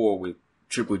 24 with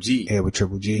Triple G. Yeah, with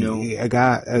Triple G, you know? A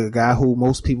guy who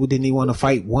most people didn't even want to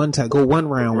fight go one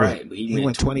round with. But he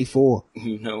went 24.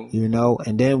 You know,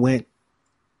 and then went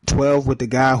 12 with the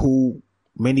guy who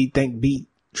many think beat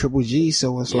Triple G.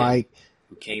 So it's like.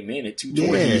 who came in at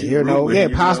 220. Yeah,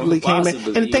 possibly came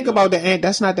in. And think about that, and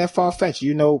that's not that far fetched.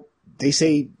 They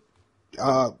say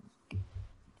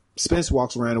Spence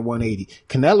walks around at 180.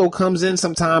 Canelo comes in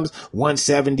sometimes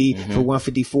 170 for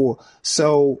 154.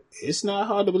 So it's not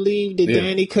hard to believe that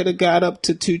Danny could have got up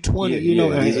to 220,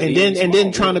 and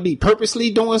then trying to be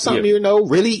purposely doing something,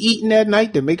 really eating that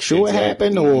night to make sure it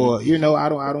happened, or I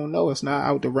don't know. It's not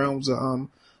out the realms of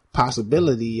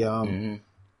possibility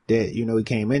that he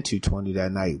came in 220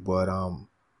 that night, but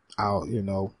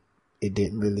it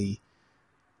didn't really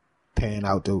pan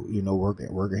out to work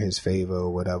in his favor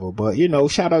or whatever. But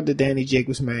shout out to Danny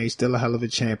Jacobs, man. He's still a hell of a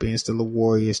champion, still a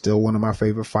warrior, still one of my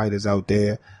favorite fighters out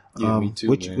there. Me too,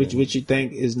 which you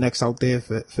think is next out there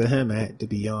for him, man, to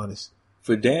be honest?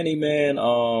 For Danny, man,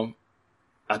 I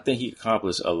think he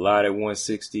accomplished a lot at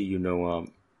 160.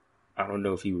 I don't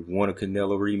know if he would want a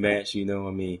Canelo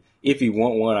rematch. If he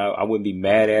want one, I wouldn't be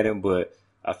mad at him. But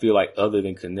I feel like other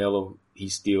than Canelo, he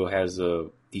still has a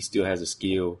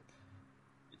skill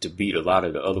to beat a lot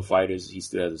of the other fighters. He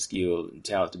still has a skill and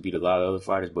talent to beat a lot of other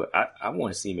fighters. But I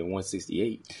want to see him at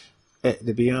 168.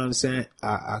 To be honest,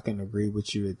 I can agree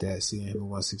with you at that, seeing him at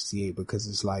 168, because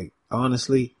it's like,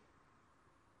 honestly,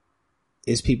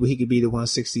 it's people he could beat at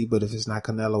 160, but if it's not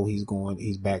Canelo, he's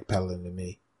backpedaling to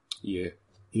me. Yeah.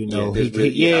 You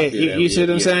see what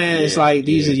I'm saying? It's like,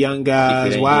 these are young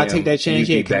guys. Why take that chance?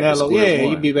 Yeah, Canelo. Yeah,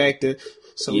 you'd be back to,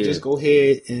 just go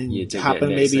ahead and hop in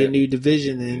maybe a new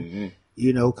division and,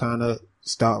 kind of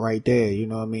start right there. You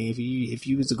know what I mean? If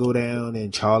you was to go down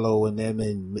and Charlo and them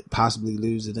and possibly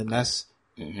lose to them,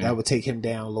 that would take him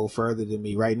down a little further than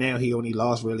me. Right now, he only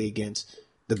lost really against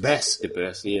the best. The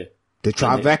best, yeah. The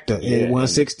trifecta at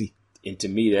 160. And to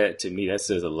me, that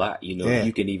says a lot.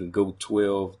 You can even go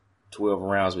 12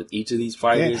 rounds with each of these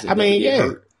fighters.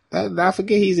 Yeah. I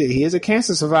forget he is a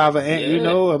cancer survivor, and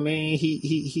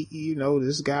he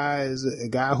this guy is a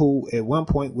guy who at one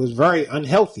point was very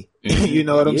unhealthy. You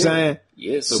know what I'm saying?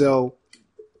 Yeah. So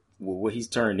what he's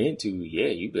turned into,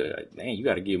 you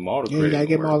got to give him all the credit. You got to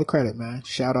give him all the credit, man.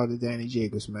 Shout out to Danny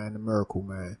Jacobs, man, the miracle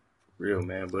man. Real,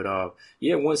 man. But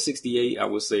 168, I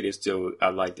would say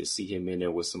I'd like to see him in there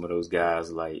with some of those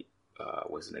guys like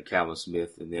Callum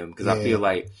Smith and them, because I feel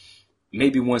like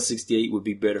maybe 168 would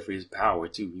be better for his power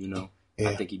too.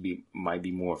 I think might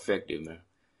be more effective, man.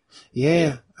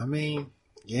 Yeah. I mean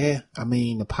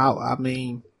the power.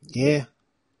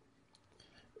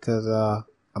 Because the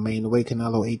way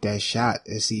Canelo ate that shot,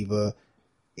 it's either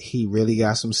he really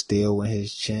got some steel in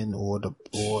his chin, or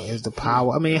is the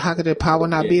power. How could the power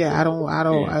not be there?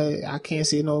 I can't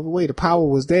see it no other way. The power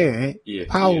was there, eh? Yeah,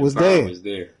 power was there.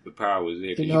 The power was there.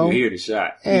 You could hear the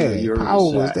shot. Yeah, the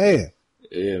power was there.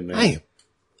 Yeah, man. Damn.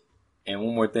 And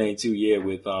one more thing too,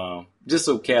 with just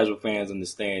so casual fans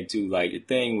understand too, like the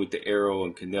thing with the Errol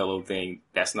and Canelo thing,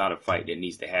 that's not a fight that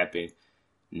needs to happen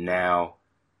now,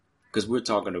 because we're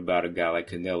talking about a guy like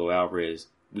Canelo Alvarez.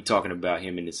 We're talking about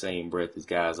him in the same breath as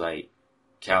guys like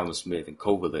Callum Smith and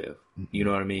Kovalev. You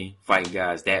know what I mean? Fighting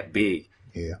guys that big.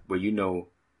 Yeah. But Errol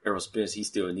Spence, he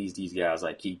still needs these guys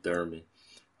like Keith Thurman,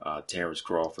 Terrence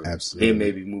Crawford. Absolutely. Then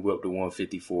maybe move up to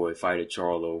 154, fight a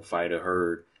Charlo, fight a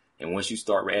Hurd. And once you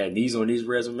start adding these on these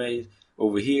resumes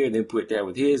over here, then put that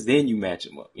with his, then you match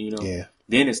them up, Yeah.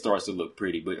 Then it starts to look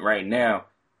pretty. But right now,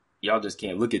 y'all just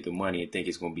can't look at the money and think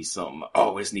it's going to be something,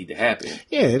 this need to happen.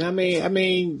 Yeah, and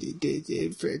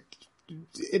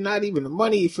not even the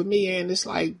money for me, and it's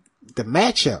like the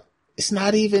matchup. It's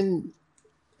not even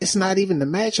the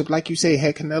matchup. Like you say,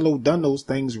 had Canelo done those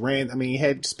things,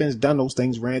 had Spence done those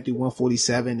things, ran through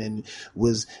 147 and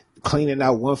was cleaning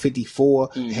out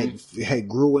 154, had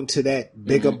grew into that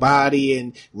bigger body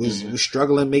and was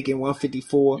struggling making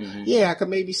 154. Yeah, I could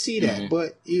maybe see that.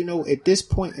 But, at this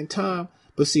point in time,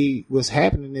 but see, what's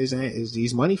happening is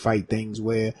these money fight things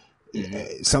where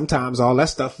sometimes all that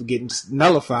stuff is getting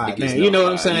nullified. You know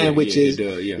what I'm saying?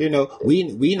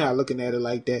 We not looking at it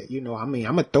like that.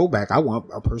 I'm a throwback. I want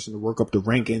a person to work up the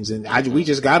rankings, and we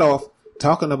just got off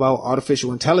talking about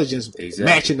artificial intelligence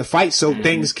matching the fight so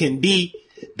things can be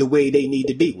the way they need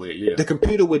to be. The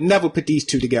computer would never put these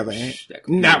two together,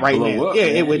 not right now. Up,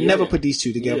 it would never put these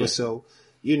two together. So,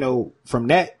 from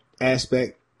that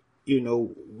aspect,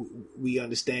 we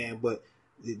understand, but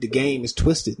the game is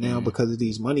twisted now because of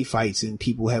these money fights and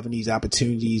people having these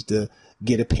opportunities to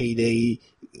get a payday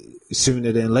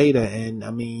sooner than later. And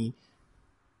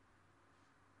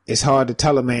it's hard to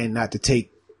tell a man not to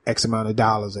take X amount of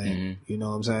dollars. And you know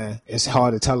what I'm saying? It's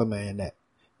hard to tell a man that.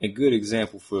 A good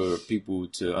example for people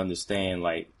to understand,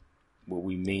 like, what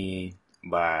we mean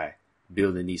by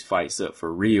building these fights up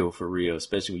for real,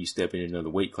 especially when you step in another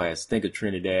weight class. Think of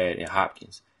Trinidad and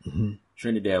Hopkins. Mm-hmm.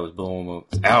 Trinidad was blowing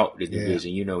him out the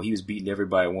division. You know, he was beating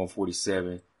everybody at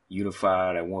 147,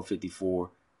 unified at 154,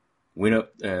 went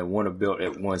up and won a belt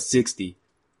at 160,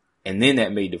 and then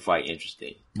that made the fight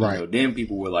interesting. Right. You know, then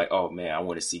people were like, "Oh man, I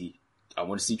want to see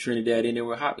Trinidad in there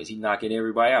with Hopkins. He's knocking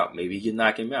everybody out. Maybe he can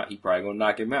knock him out. He probably gonna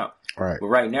knock him out." Right. But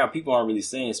right now, people aren't really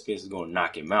saying Spencer's gonna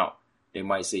knock him out. They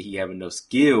might say he have enough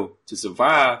skill to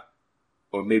survive,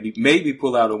 or maybe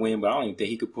pull out a win. But I don't even think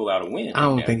he could pull out a win. I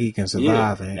don't think he can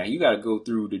survive. Yeah. Now you got to go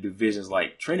through the divisions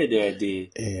like Trinidad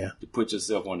did to put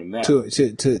yourself on the map.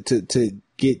 To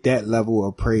get that level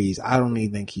of praise, I don't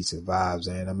even think he survives.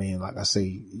 And I mean, like I say,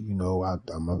 you know,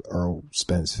 I'm a Earl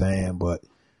Spence fan, but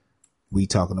we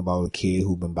talking about a kid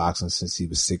who been boxing since he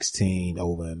was 16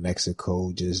 over in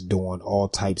Mexico, just doing all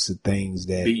types of things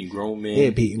that beating grown men. Yeah,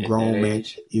 beating grown men.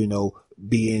 You know,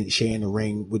 sharing the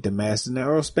ring with the master. Now,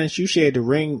 Earl Spence, you shared the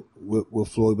ring with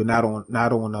Floyd, but not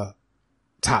on a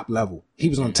top level. He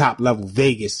was on top level,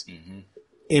 Vegas,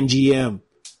 MGM.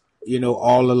 You know,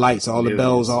 all the lights, all the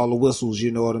bells, all the whistles.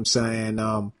 You know what I'm saying?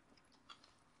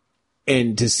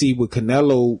 And to see what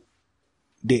Canelo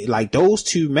did, like those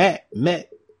two met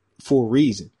for a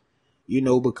reason, you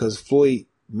know, because Floyd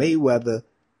Mayweather,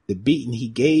 the beating he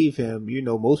gave him, you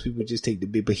know, most people just take the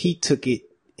beat, but he took it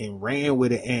and ran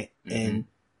with it, and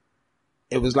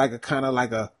it was like a kind of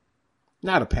like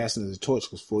not a passing of the torch,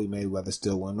 because Floyd Mayweather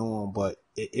still went on, but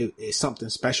it something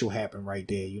special happened right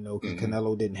there, you know, because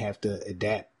Canelo didn't have to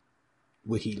adapt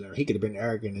what he learned. He could have been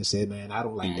arrogant and said, "Man, I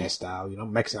don't like that style, you know,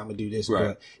 I'm Mexican, I'm gonna do this,"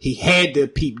 but he had to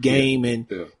peep game and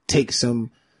take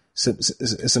some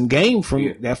game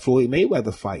from that Floyd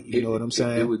Mayweather fight. You know what I'm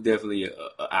saying? It was definitely an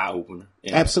eye opener.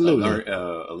 Absolutely,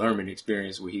 a learning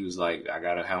experience where he was like, "I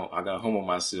gotta humble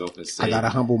myself and say, I gotta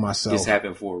humble myself. This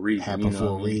happened for a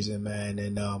reason. Reason, man."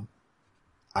 And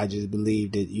I just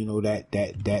believe that, you know,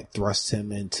 that thrusts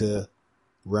him into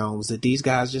realms that these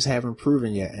guys just haven't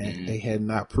proven yet, and they had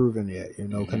not proven yet. You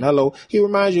know, Canelo, he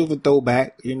reminds you of a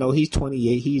throwback. You know, he's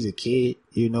 28, he's a kid.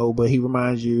 You know, but he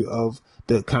reminds you of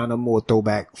the kind of more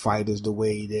throwback fighters, the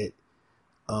way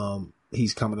that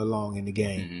he's coming along in the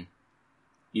game.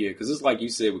 Yeah, because it's like you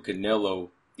said with Canelo,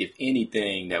 if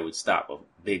anything that would stop a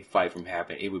big fight from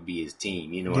happening, it would be his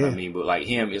team. You know what I mean? But like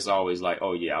him, it's always like,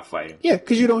 "Oh yeah, I'll fight him." Yeah,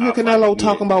 because you don't hear Canelo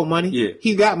talking about money. Yeah,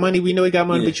 he got money. We know he got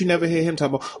money, but you never hear him talk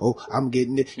about, "Oh, I'm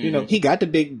getting it." You know, he got the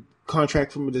big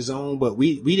contract from the zone, but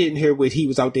we didn't hear what he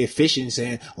was out there fishing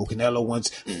saying, "Oh, Canelo wants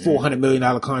 $400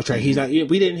 million contract." He's not. We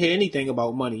didn't hear anything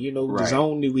about money. You know, the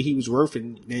zone knew what he was worth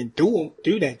and threw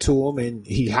that to him, and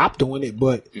he hopped on it.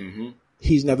 But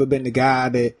he's never been the guy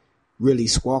that really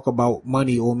squawk about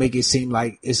money or make it seem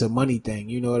like it's a money thing.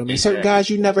 You know what I mean? Exactly. Certain guys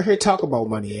you never hear talk about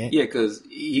money, Yeah, because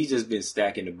he's just been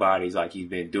stacking the bodies like he's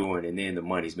been doing, and then the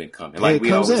money's been coming. Like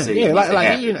we always say,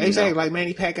 exactly. Like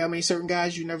Manny Pacquiao. I mean, certain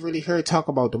guys you never really heard talk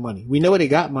about the money. We know they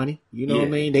got money. You know what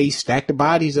I mean? They stack the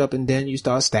bodies up, and then you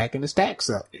start stacking the stacks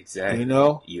up. Exactly. You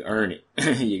know, you earn it.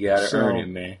 You gotta earn it,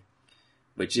 man.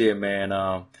 But yeah, man.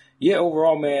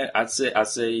 Overall, man, I'd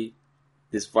say.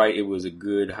 This fight, it was a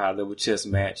good high-level chess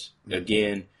match.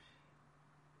 Again,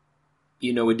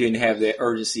 you know, it didn't have that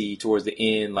urgency towards the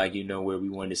end, like, you know, where we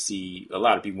wanted to see. A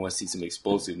lot of people want to see some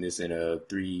explosiveness in a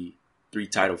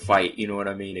three-title fight. You know what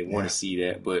I mean? They want to see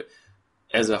that. But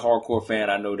as a hardcore fan,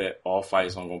 I know that all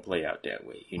fights aren't going to play out that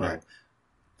way. You know,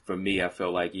 for me, I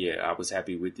felt like, I was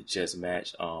happy with the chess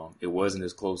match. It wasn't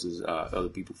as close as other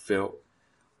people felt.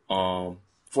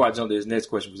 Before I jump to this next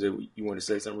question, was you want to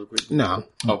say something real quick? No.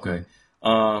 Okay.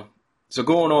 So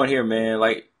going on here, man,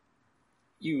 like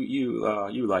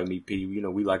you like me, P, you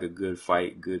know, we like a good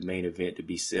fight, good main event to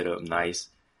be set up nice.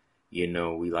 You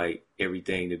know, we like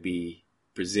everything to be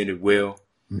presented well.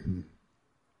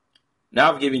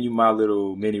 Now I've given you my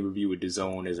little mini review with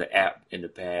DAZN as an app in the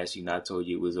past. You know, I told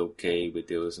you it was okay, but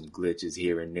there was some glitches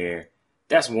here and there.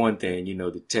 That's one thing, you know,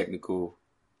 the technical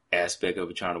aspect of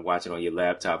it, trying to watch it on your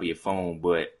laptop or your phone,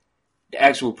 but the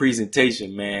actual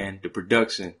presentation, man, the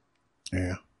production.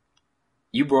 Yeah.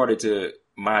 You brought it to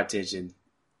my attention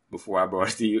before I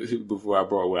brought it to you, before I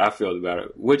brought what I felt about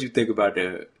it. What'd you think about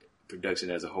the production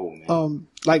as a whole, man?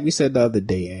 Like we said the other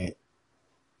day,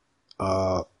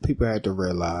 people have to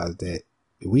realize that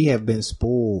we have been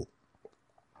spoiled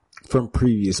from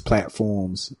previous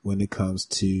platforms when it comes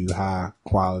to high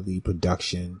quality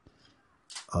production.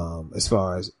 As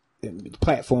far as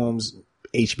platforms,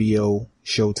 HBO,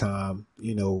 Showtime,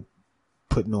 you know,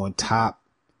 putting on top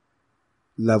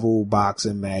level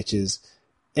boxing matches,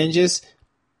 and just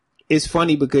it's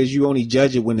funny because you only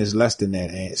judge it when it's less than that.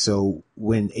 And so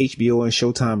when HBO and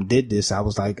Showtime did this, I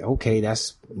was like, okay,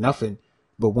 that's nothing.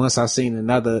 But once I seen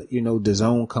another,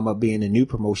 DAZN come up being a new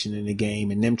promotion in the game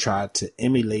and them try to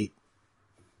emulate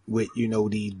what,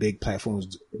 these big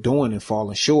platforms doing and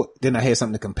falling short, then I had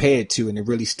something to compare it to, and it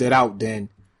really stood out then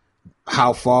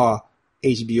how far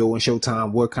HBO and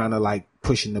Showtime were kind of like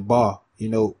pushing the bar,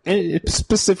 and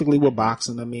specifically with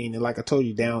boxing. I mean, and like I told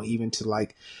you, down even to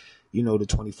like, the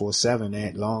 24/7,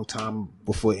 that long time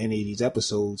before any of these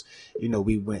episodes, we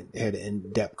had an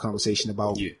in-depth conversation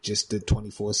about just the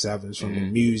 24/7s from the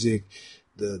music,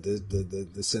 the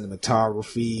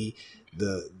cinematography,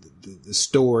 the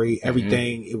story,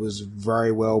 everything. It was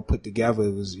very well put together.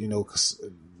 It was,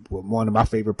 one of my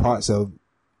favorite parts of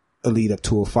a lead up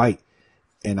to a fight.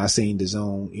 And I seen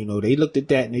DAZN, they looked at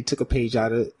that and they took a page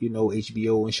out of,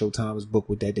 HBO and Showtime's book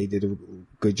with that. They did a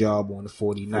good job on the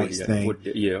 40 nights thing.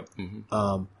 Yeah.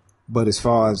 Mm-hmm. But as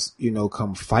far as,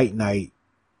 come fight night,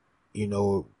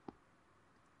 for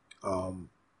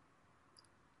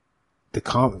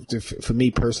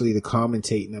me personally, the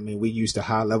commentating, I mean, we used to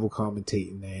high level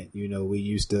commentating that, we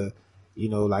used to,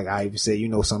 like I even said,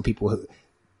 some people,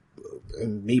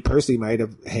 and me personally might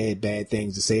have had bad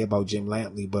things to say about Jim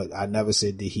Lampley, but I never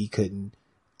said that he couldn't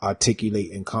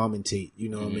articulate and commentate,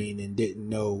 what I mean, and didn't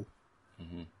know,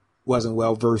 wasn't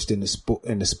well versed in the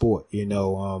sport,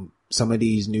 some of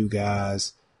these new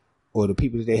guys or the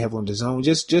people that they have on DAZN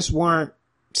just weren't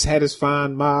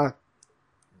satisfying my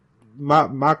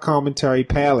commentary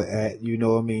palette at,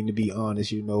 to be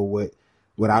honest,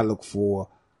 what I look for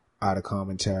out of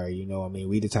commentary,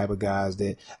 we the type of guys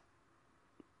that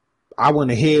I want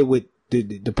to hear what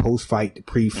the post-fight, the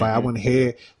pre-fight. I want to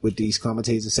hear what these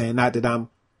commentators are saying. Not that I'm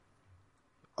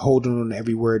holding on to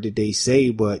every word that they say,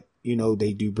 but,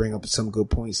 they do bring up some good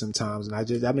points sometimes.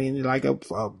 And like a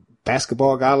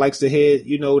basketball guy likes to hear,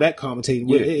 that commentating.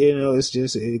 Yeah. It's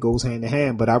just, it goes hand in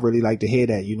hand. But I really like to hear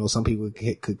that. Some people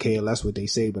could care less what they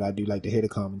say, but I do like to hear the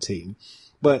commentating.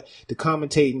 But the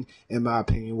commentating, in my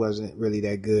opinion, wasn't really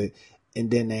that good.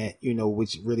 And then that,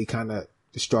 which really kind of,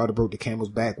 the straw that broke the camel's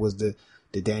back was the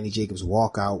Danny Jacobs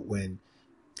walkout. When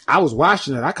I was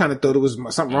watching it, I kind of thought it was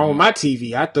something wrong with my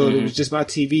TV. I thought it was just my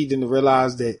TV. Then to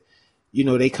realize that,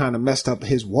 they kind of messed up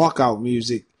his walkout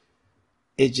music.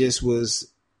 That just was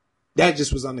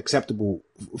unacceptable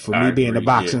for me being a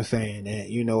boxing fan.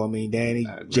 And, Danny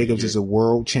Jacobs is a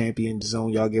world champion.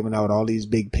 DAZN, y'all giving out all these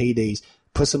big paydays.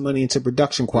 Put some money into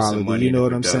production quality. You know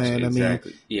what I'm saying?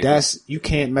 Exactly. You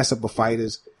can't mess up a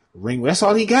fighter's ring. That's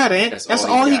all he got, That's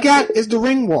all he got is the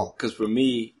ring walk. Because for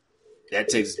me, that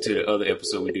takes us to the other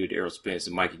episode we did with Errol Spence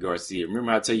and Mikey Garcia.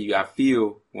 Remember, I tell you, I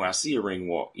feel when I see a ring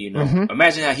walk.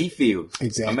 Imagine how he feels.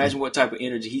 Exactly. Imagine what type of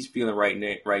energy he's feeling right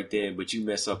then. But you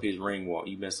mess up his ring walk.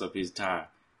 You mess up his time.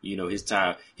 His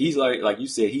time. He's like you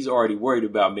said, he's already worried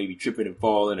about maybe tripping and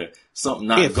falling or something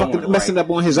not going right. Messing up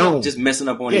on his own. Just messing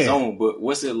up on his own. But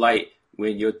what's it like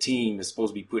when your team is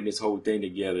supposed to be putting this whole thing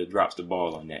together, drops the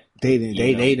ball on that?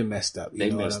 They done messed up.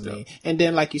 You know what I mean? And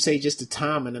then, like you say, just the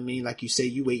timing. Like you say,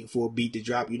 you waiting for a beat to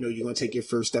drop. You're going to take your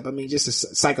first step. Just a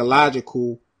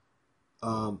psychological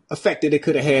effect that it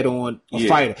could have had on a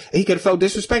fighter. He could have felt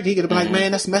disrespected. He could have been like,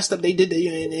 man, that's messed up. They did that,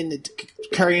 and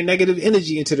carrying negative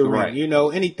energy into the ring.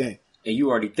 Anything. And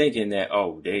you already thinking that,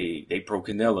 they pro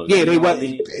Canelo. Yeah, they was,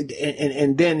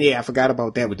 and then I forgot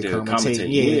about that with the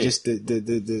commentating. Yeah, just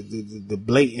the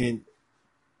blatant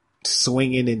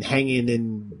swinging and hanging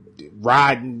and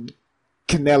riding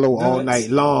Canelo all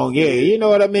night long. Yeah, you know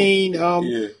what I mean.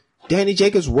 Danny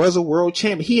Jacobs was a world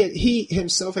champion. He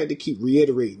himself had to keep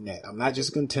reiterating that I'm not just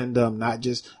a contender.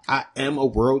 I am a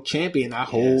world champion. I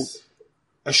hold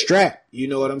a strap. You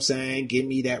know what I'm saying? Give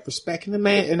me that respect. And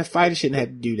the fighter shouldn't have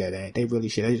to do that. They really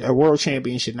should. A world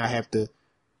champion should not have to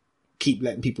keep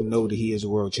letting people know that he is a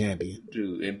world champion.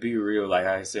 Dude, and be real. Like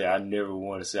I said, I never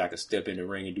want to say I could step in the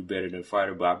ring and do better than a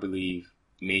fighter, but I believe,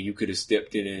 you could have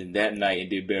stepped in that night and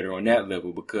did better on that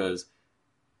level, because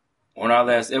on our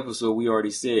last episode, we already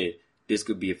said this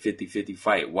could be a 50-50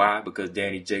 fight. Why? Because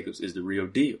Danny Jacobs is the real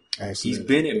deal. Absolutely. He's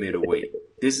been at middleweight.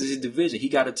 This is his division. He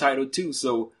got a title too.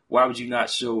 So why would you not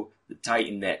show the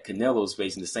Titan that Canelo's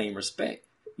facing the same respect?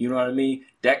 You know what I mean?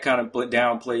 That kind of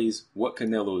downplays what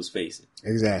Canelo is facing.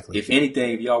 Exactly. If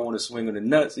anything, if y'all want to swing on the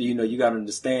nuts, you got to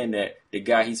understand that the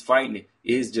guy he's fighting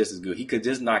is just as good. He could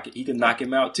just knock it. He could knock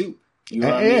him out too. You know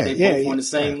what I mean? They both on the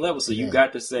same level. So you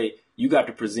got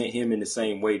to present him in the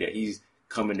same way that he's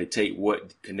coming to take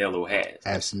what Canelo has.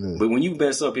 Absolutely. But when you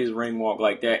mess up his ring walk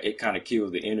like that, it kind of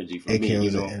kills the energy for me. It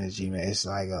kills the energy, man. It's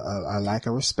like a lack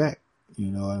of respect.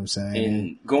 You know what I'm saying?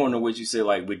 And going to what you said,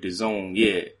 like with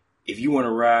DAZN, if you want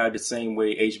to ride the same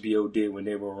way HBO did when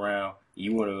they were around,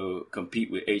 you want to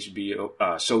compete with HBO,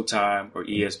 Showtime, or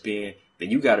ESPN, then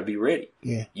you got to be ready.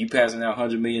 Yeah. You passing out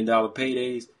 $100 million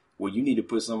paydays, well, you need to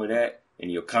put some of that in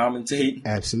your commentating,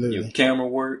 Absolutely, your camera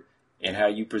work, and how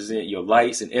you present your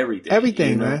lights and everything.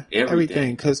 Everything, you know? man.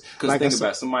 Everything. Because like think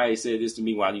about it, somebody said this to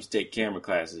me while I used to take camera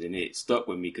classes, and it stuck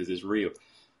with me because it's real.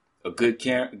 A good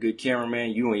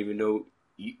cameraman, you don't even know.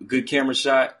 Good camera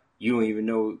shot, you don't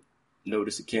even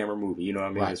notice a camera moving. You know what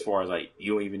I mean? Right. As far as like,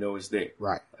 you don't even know it's there.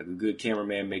 Right. Like a good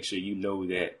cameraman, make sure you know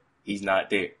that he's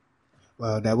not there.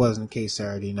 Well, that wasn't the case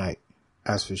Saturday night.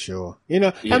 That's for sure. You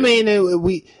know, Yeah. I mean,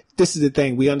 this is the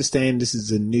thing. We understand this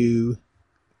is a new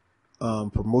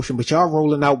promotion, but y'all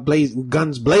rolling out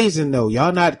guns blazing though.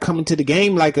 Y'all not coming to the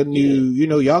game like a new, you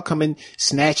know, y'all coming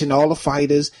snatching all the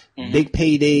fighters, big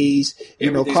paydays, you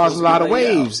know, causing a lot of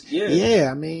waves. Yeah.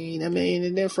 I mean,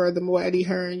 and then furthermore, Eddie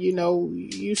Hearn, you know,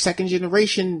 you second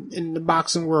generation in the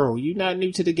boxing world. You're not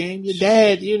new to the game. Your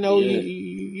dad, you know,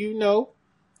 you know.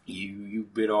 You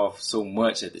bit off so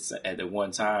much at the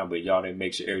one time, but y'all didn't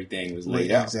make sure everything was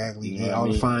laid out. Exactly. You know Yeah,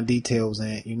 all the fine details,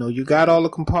 and you know, you got all the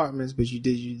compartments, but you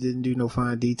didn't do no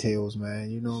fine details, man.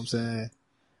 You know what I'm saying?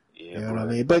 Yeah, you know what I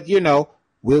mean? But you know,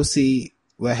 we'll see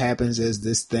what happens as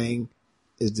this thing,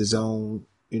 as the zone,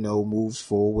 you know, moves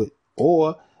forward,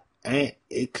 and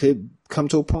it could come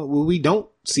to a point where we don't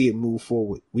see it move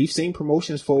forward. We've seen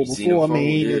promotions fold before. I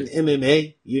mean, in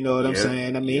MMA, you know what I'm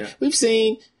saying? I mean, we've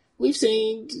seen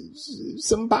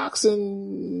some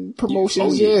boxing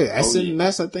promotions.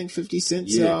 SMS, I think 50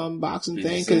 Cent's boxing 50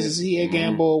 thing, because he had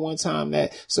Gamble one time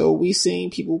so we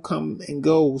seen people come and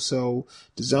go. So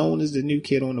the zone is the new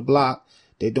kid on the block.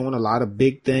 They're doing a lot of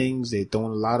big things. They're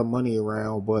throwing a lot of money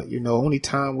around, but you know, only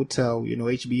time will tell. You know,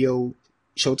 HBO,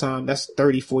 Showtime, that's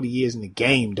 30, 40 years in the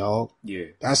game, dog. Yeah.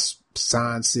 That's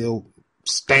signed, sealed,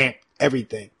 stamped,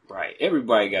 everything. Right.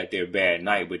 Everybody got their bad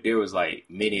night, but there was like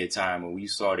many a time when we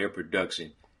saw their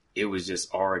production, it was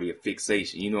just already a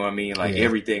fixation. You know what I mean? Like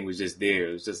everything was just there.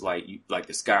 It was just like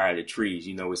the sky or the trees.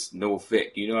 You know, it's no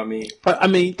effect. You know what I mean? But I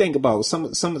mean, think about it. Some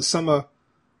of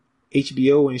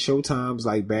HBO and Showtime's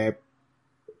like bad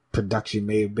production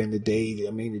may have been the day.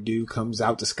 I mean, the dude comes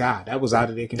out the sky. That was out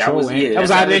of their control. That was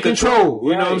out of their control.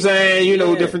 You know what I'm saying? You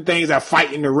know, different things are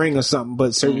fighting in the ring or something,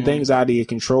 but certain things out of your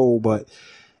control. But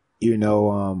you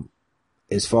know,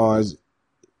 as far as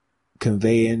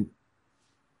conveying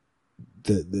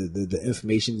the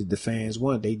information that the fans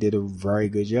want, they did a very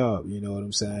good job. You know what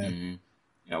I'm saying? Mm-hmm.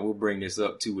 Now we'll bring this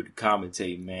up too with the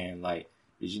commentating, man. Like,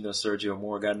 did you know Sergio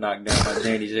Moore got knocked down by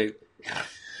Danny Jacobs?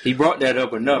 He brought that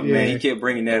up enough, man. He kept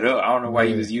bringing that up. I don't know why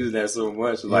he was using that so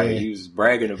much. Like he was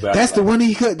bragging about. That's it. The one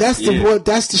he could. That's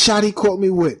the shot he caught me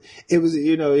with. It was,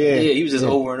 you know, he was just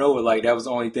over and over. Like that was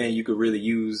the only thing you could really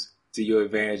use to your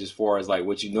advantage as far as like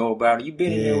what you know about it. You've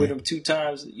been in there with him 2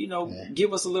 times. You know,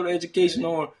 give us a little education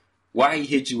on why he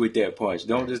hit you with that punch.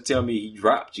 Don't just tell me he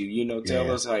dropped you. You know, tell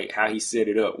us like how he set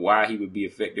it up, why he would be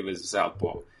effective as a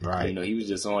southpaw. Right. You know, he was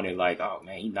just on it like, oh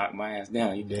man, he knocked my ass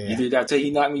down. You did I tell you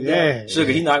he knocked me down?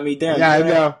 Sugar, he knocked me down. Yeah, I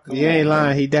know. You ain't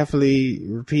lying. He definitely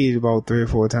repeated about 3 or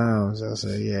 4 times. I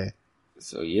say,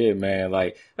 So yeah, man,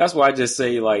 like that's why I just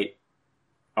say like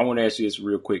I want to ask you this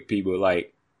real quick, people,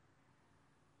 like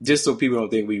just so people don't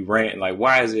think we rant, like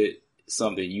why is it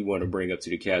something you want to bring up to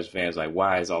the casual fans? Like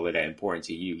why is all of that important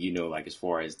to you? You know, like as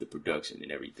far as the production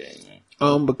and everything,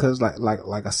 man. Because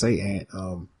like I say,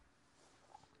 Ant,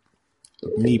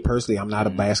 me personally, I'm not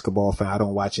a basketball fan. I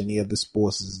don't watch any other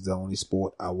sports. This is the only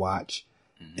sport I watch.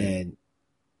 And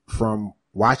from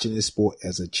watching this sport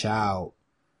as a child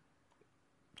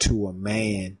to a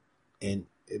man, and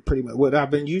pretty much what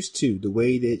I've been used to, the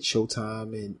way that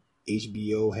Showtime and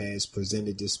HBO has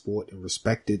presented this sport and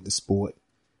respected the sport,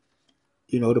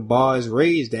 you know, the bar is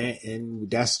raised, and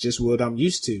that's just what I'm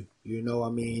used to. You know, I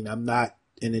mean, I'm not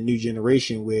in a new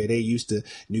generation where they used to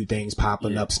new things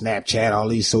popping up, Snapchat, all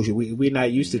these social. We're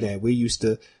not used to that. We're used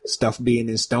to stuff being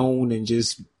in stone and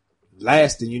just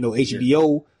lasting. You know,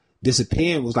 HBO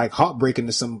disappearing was like heartbreaking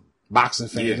to some boxing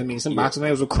fans. I mean, some boxing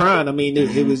fans were crying. I mean,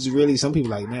 it was really, some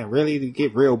people like, man, really, to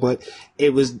get real. But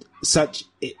it was such,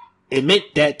 it meant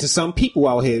that to some people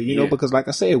out here, you know, because like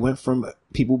I said, it went from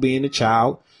people being a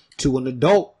child to an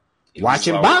adult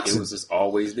watching boxing. It was just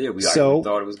always there. We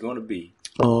thought it was going to be.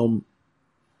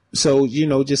 So, you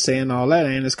know, just saying all that,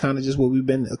 and it's kind of just what we've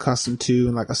been accustomed to.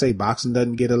 And like I say, boxing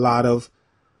doesn't get a lot of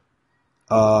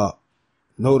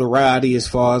notoriety as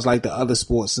far as like the other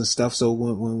sports and stuff. So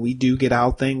when we do get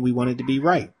our thing, we want it to be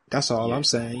right. That's all I'm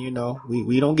saying. You know,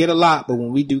 we don't get a lot, but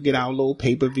when we do get our little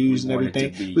pay-per-views and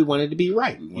everything, we want it to be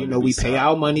right. You know, we pay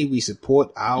our money, we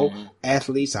support our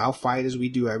athletes, our fighters. We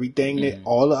do everything that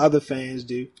all the other fans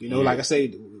do. You know, like I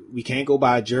say, we can't go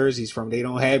buy jerseys from, they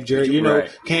don't have jerseys. You know,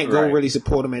 can't go really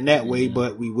support them in that way,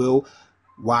 but we will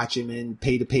watch them and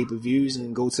pay the pay-per-views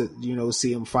and go to, you know,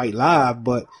 see them fight live.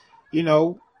 But, you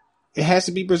know, it has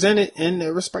to be presented in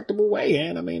a respectable way,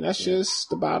 and I mean, that's just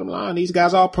the bottom line. These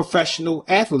guys are professional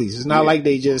athletes. It's not like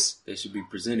they should be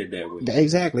presented that way.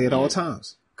 Exactly, at all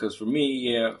times. Because for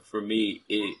me,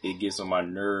 it gets on my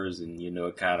nerves, and, you know,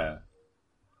 it kind of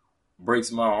breaks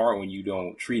my heart when you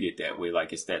don't treat it that way,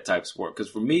 like it's that type of sport.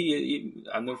 Because for me,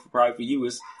 I know probably for you,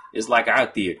 it's like our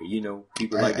theater. You know,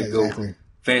 people like to go,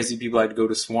 fancy people like to go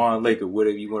to Swan Lake or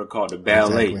whatever you want to call it, the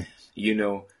ballet. You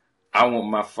know, I want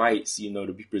my fights, you know,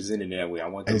 to be presented that way. I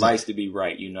want the lights to be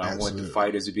right. You know, I want the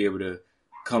fighters to be able to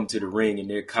come to the ring in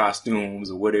their costumes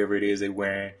or whatever it is they're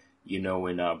wearing, you know,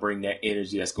 and bring that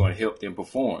energy that's going to help them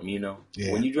perform, you know.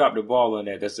 When you drop the ball on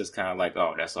that, that's just kind of like,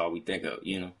 oh, that's all we think of,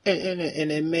 you know.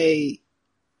 And it may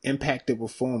impact the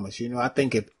performance. You know, I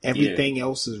think if everything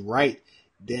else is right,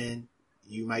 then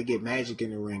you might get magic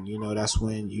in the ring. You know, that's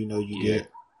when, you know,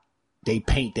 they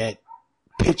paint that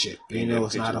picture, you know,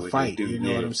 it's not a fight, you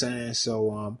know what I'm saying?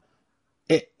 So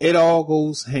it all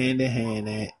goes hand in hand,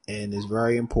 and it's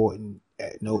very important.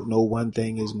 No one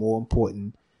thing is more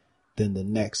important than the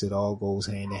next. It all goes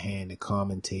hand in hand. The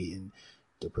commentating,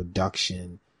 the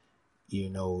production, you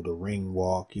know, the ring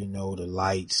walk, you know, the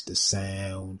lights, the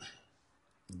sound,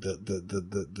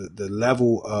 the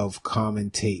level of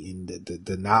commentating,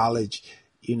 the knowledge.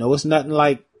 You know, it's nothing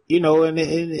like, you know, and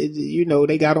you know,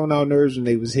 they got on our nerves when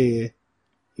they was here.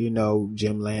 You know,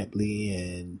 Jim Lampley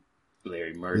and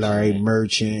Larry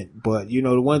Merchant. But, you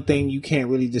know, the one thing you can't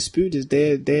really dispute is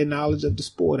their knowledge of the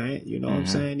sport, ain't? You know what I'm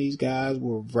saying? These guys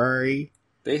were very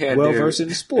well-versed in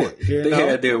the sport. They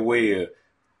had their way of,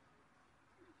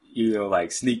 you know,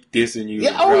 like sneak dissing you.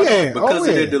 Because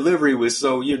of their delivery was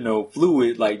so, you know,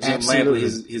 fluid. Like Jim Lampley,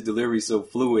 his delivery is so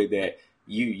fluid that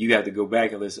you have to go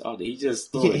back and listen. Oh, did he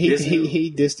just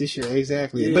he dissed this shit,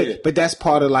 exactly. Yeah. But that's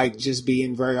part of like just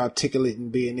being very articulate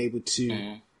and being able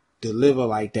to deliver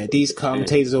like that. These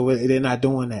commentators over there, they're not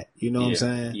doing that. You know what I'm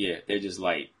saying? Yeah, they're just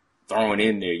like throwing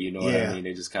in there. You know what I mean?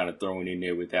 They're just kind of throwing in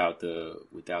there without the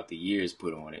years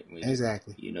put on it.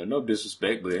 Exactly. You know, no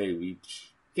disrespect, but hey,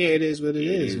 it is what it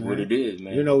is, man. What it is,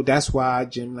 man. You know, that's why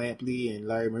Jim Lampley and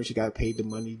Larry Merchant got paid the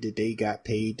money that they got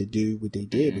paid to do what they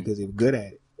did because they were good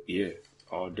at it. Yeah.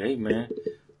 All day, man.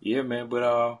 Yeah, man. But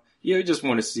I just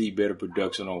want to see better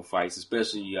production on fights,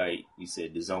 especially like you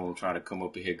said, the Zone trying to come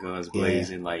up and hit guns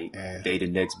blazing, like they the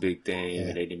next big thing,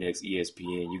 and they the next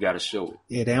ESPN. You got to show it.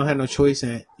 Yeah, they don't have no choice,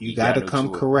 and you got to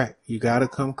come correct. You got to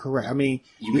come correct. I mean,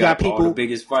 you got people, all the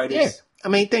biggest fighters. Yeah, I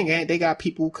mean, they got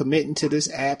people committing to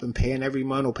this app and paying every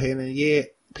month or paying in a year.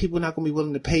 People not gonna be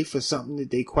willing to pay for something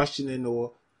that they questioning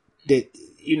or that,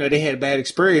 you know, they had a bad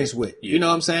experience with. You know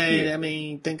what I'm saying? I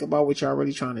mean, think about what y'all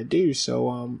really trying to do.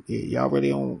 So, y'all really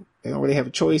don't really have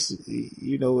a choice,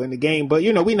 you know, in the game. But,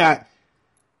 you know, we not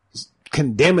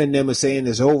condemning them or saying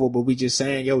it's over, but we just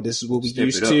saying, yo, this is what we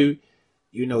used to.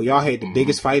 You know, y'all had the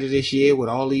biggest fighter this year with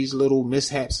all these little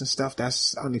mishaps and stuff.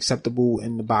 That's unacceptable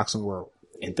in the boxing world.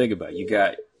 And think about it. You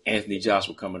got Anthony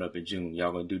Joshua coming up in June.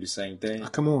 Y'all gonna do the same thing?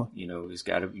 Come on. You know,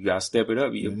 you gotta step it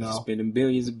up. You're spending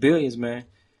billions and billions, man.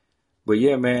 But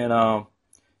yeah, man,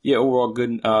 overall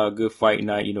good fight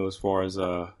night, you know, as far as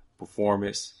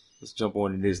performance. Let's jump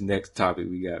on to this next topic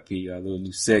we got, P. A little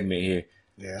new segment here.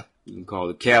 Yeah. We can call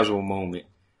it Casual Moment.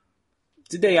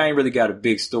 Today I ain't really got a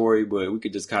big story, but we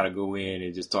could just kind of go in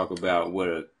and just talk about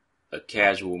what a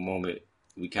casual moment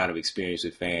we kind of experience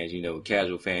with fans, you know,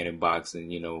 casual fan in boxing,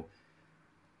 you know.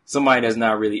 Somebody that's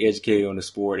not really educated on the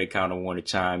sport, they kind of want to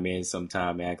chime in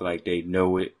sometime, act like they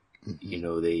know it. You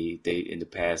know, they in the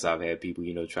past I've had people,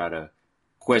 you know, try to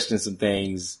question some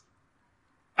things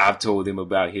I've told them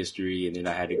about history, and then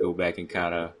I had to go back and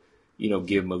kind of, you know,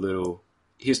 give them a little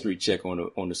history check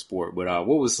on the sport. But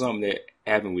what was something that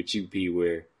happened with you, P,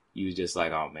 where you was just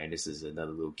like, oh man, this is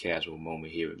another little casual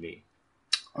moment here with me?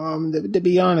 To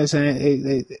be honest,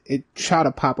 it try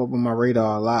to pop up on my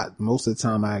radar a lot. Most of the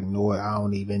time I ignore it. I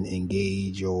don't even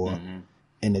engage or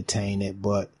entertain it.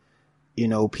 But, you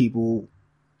know, people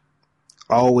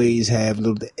always have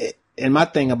little, and my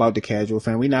thing about the casual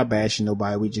fan, we're not bashing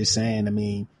nobody. We just saying, I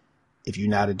mean, if you're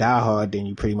not a diehard, then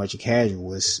you pretty much a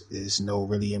casual. It's no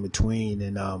really in between.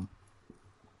 And,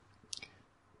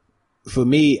 for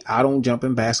me, I don't jump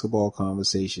in basketball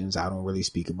conversations. I don't really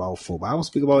speak about football. I don't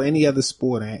speak about any other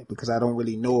sport because I don't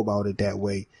really know about it that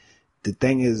way. the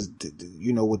thing is,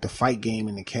 you know, with the fight game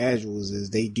and the casuals is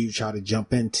they do try to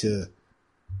jump into,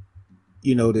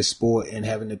 you know, the sport and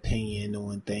have an opinion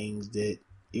on things that,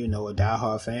 you know, a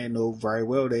diehard fan know very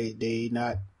well they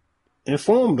not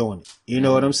informed on it. You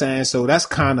know what I'm saying? So that's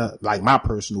kind of like my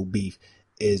personal beef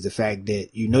is the fact that,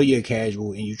 you know, you're a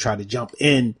casual and you try to jump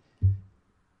in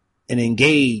and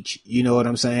engage, you know what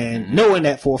I'm saying? Knowing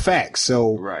that for a fact.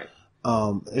 So, Right.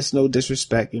 It's no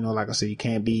disrespect, you know, like I said, you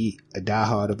can't be a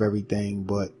diehard of everything,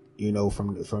 but you know,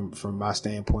 from my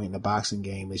standpoint in the boxing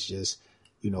game, it's just,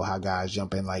 you know, how guys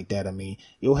jump in like that. I mean,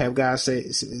 you'll have guys say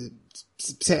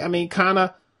I mean, kind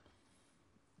of,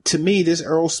 to me, this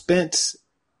Errol Spence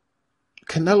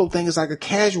Canelo thing is like a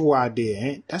casual idea.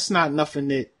 And that's not nothing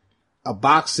that a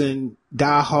boxing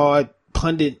diehard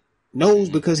pundit knows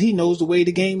because he knows the way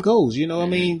the game goes. You know what I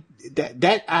mean?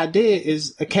 That idea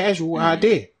is a casual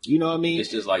idea. You know what I mean?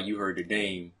 It's just like you heard the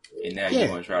name and now you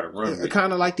want to try to run with it.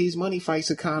 Kind of like these money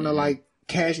fights are kind of like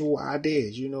casual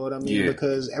ideas. You know what I mean?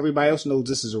 Because everybody else knows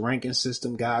this is a ranking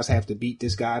system. Guys have to beat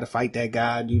this guy to fight that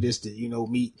guy, do this to, you know,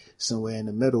 meet somewhere in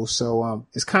the middle. So,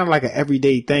 it's kind of like an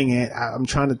everyday thing. And I'm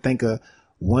trying to think of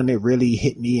one that really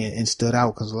hit me and stood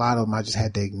out because a lot of them I just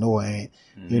had to ignore. And,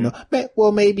 you know,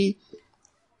 well, maybe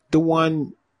the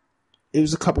one, it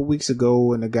was a couple weeks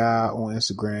ago and a guy on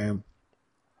Instagram,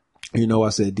 you know, I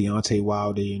said Deontay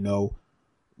Wilder, you know,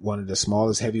 one of the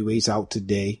smallest heavyweights out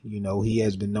today. You know, he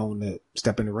has been known to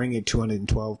step in the ring at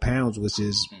 212 pounds, which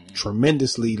is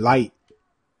tremendously light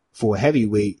for a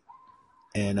heavyweight.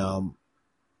 And,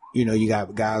 you know, you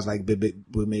got guys like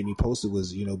what made me post it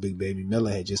was, you know, Big Baby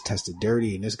Miller had just tested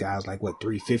dirty and this guy's like, what,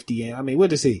 350? And I mean,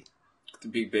 what is he? The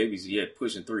Big Baby's,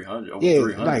 pushing 300. Over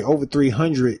 300. Like over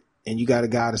 300. And you got a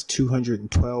guy that's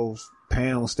 212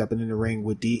 pounds stepping in the ring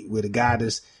with a guy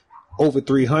that's over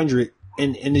 300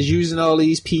 and is using all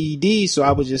these PEDs. So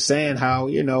I was just saying how,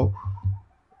 you know,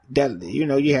 that, you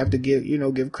know, you have to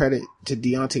give credit to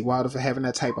Deontay Wilder for having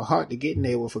that type of heart to get in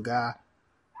there with a guy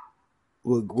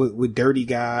with dirty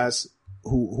guys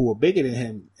who are bigger than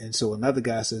him. And so another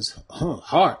guy says,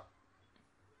 heart.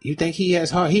 You think he has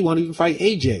heart? He won't even fight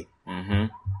AJ.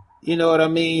 You know what I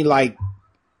mean? Like,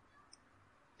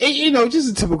 you know,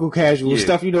 just a typical casual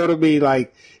stuff. You know what I mean?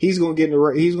 Like he's gonna get in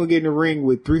the ring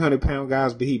with 300-pound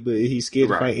guys, but he's scared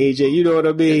to fight AJ. You know what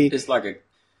I mean? It's like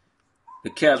the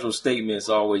casual statement is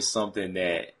always something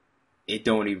that it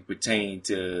don't even pertain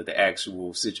to the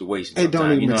actual situation. It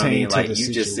don't even pertain to the situation. Like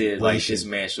you just said, like this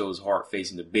man shows heart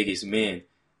facing the biggest men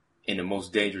in the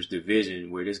most dangerous division,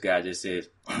 where this guy just says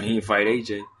he didn't fight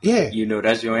AJ. Yeah, you know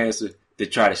that's your answer. To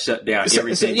try to shut down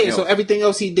everything else. So everything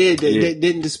else he did that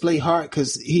didn't display heart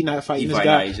because he not fighting this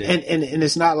guy. And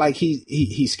it's not like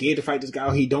he's scared to fight this guy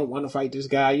or he don't want to fight this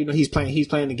guy. You know, he's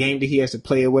playing the game that he has to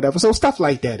play or whatever. So stuff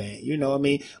like that ain't, you know what I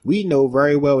mean? We know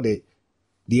very well that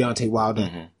Deontay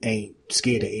Wilder ain't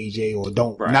scared of AJ or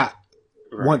don't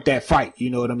want that fight. You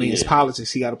know what I mean? It's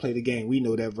politics. He got to play the game. We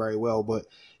know that very well. But,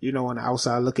 you know, on the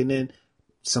outside looking in,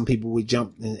 some people would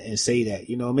jump and say that,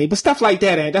 you know what I mean? But stuff like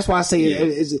that, and that's why I say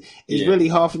it's really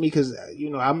hard for me because,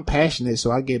 you know, I'm passionate, so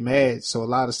I get mad. So a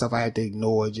lot of stuff I have to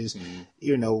ignore, just,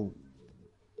 you know,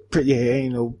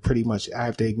 pretty much I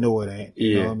have to ignore that.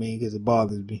 You know what I mean? Because it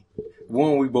bothers me.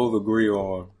 One we both agree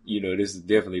on, you know, this is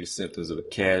definitely the symptoms of a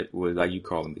cat, like you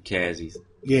call them, the Cassies.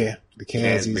 Yeah, the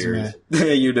Cassies, man.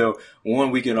 You know,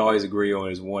 one we can always agree on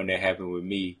is one that happened with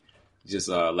me just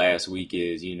last week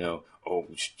is, you know,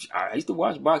 I used to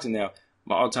watch boxing now.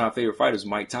 My all-time favorite fighter is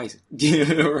Mike Tyson.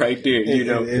 Right there, you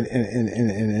know.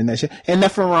 And that shit. And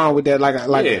nothing wrong with that. Like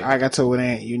I told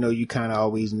Ant, you know, you kind of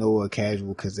always know a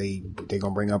casual because they're going to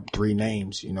bring up three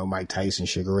names. You know, Mike Tyson,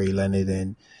 Sugar Ray Leonard,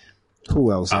 and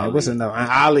who else? What's another?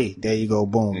 Ali. There you go.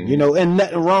 Boom. You know, and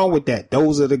nothing wrong with that.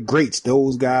 Those are the greats.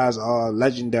 Those guys are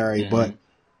legendary, but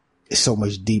it's so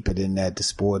much deeper than that. The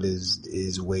sport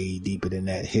is way deeper than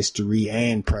that. History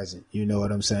and present. You know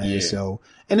what I'm saying? Yeah. So,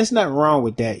 and there's nothing wrong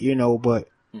with that, you know, but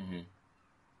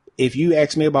if you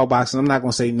ask me about boxing, I'm not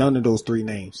going to say none of those three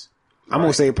names. I'm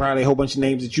going to say probably a whole bunch of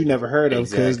names that you never heard of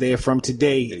because they're from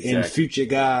today and future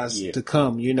guys to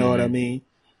come. You know what I mean?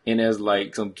 And as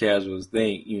like some casuals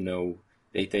think, you know,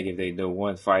 they think if they know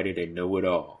one fighter, they know it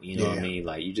all. You know what I mean?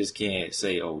 Like you just can't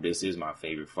say, oh, this is my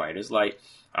favorite fighter. It's like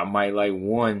I might like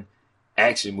one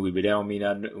action movie, but that don't mean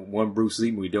I know one Bruce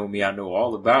Lee movie. Don't mean I know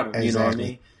all about him. You know what I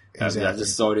mean? I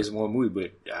just saw this one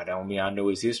movie, but I don't mean I know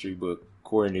his history. But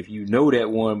according, if you know that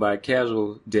one by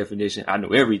casual definition, I know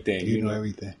everything. You know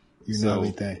everything. You know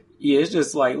everything. Yeah, it's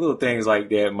just like little things like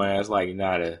that, man. It's like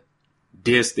not a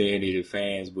diss to any of the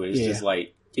fans, but it's just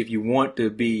like if you want to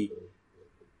be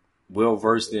well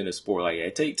versed in a sport like that,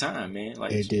 it take time, man.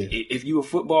 Like if you a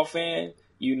football fan,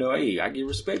 you know, hey, I give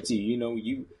respect to you. You know,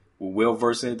 you were well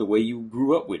versed in it the way you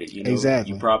grew up with it. You know,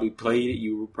 Exactly. You probably played it.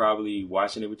 You were probably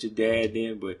watching it with your dad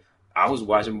then, but I was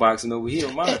watching boxing over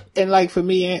here. Mine. And like for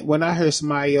me, when I heard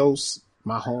somebody else,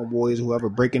 my homeboys, whoever,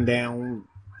 breaking down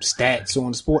stats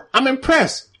on the sport, I'm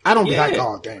impressed. I don't be like,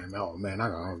 oh damn, oh man,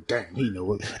 damn, he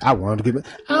know it. I wanted to give it.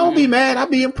 I don't be mad. I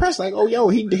be impressed. Like, oh yo,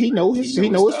 he know his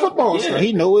football stuff.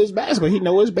 He know his basketball. He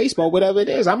know his baseball. Whatever it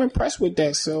is, I'm impressed with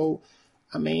that. So,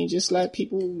 I mean, just let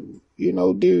people, you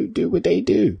know, do what they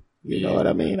do. You know what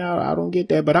I mean? I don't get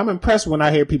that, but I'm impressed when I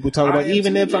hear people talk about,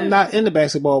 even if I'm not into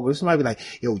basketball, but somebody be like,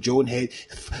 yo, Jordan had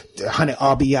 100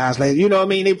 RBIs. Like, you know what I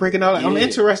mean? They breaking all that. I'm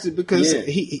interested because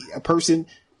a person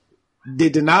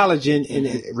did the knowledge and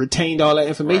retained all that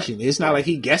information. Right. It's not like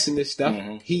he guessing this stuff.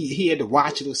 Mm-hmm. He had to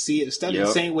watch it or see it or study. The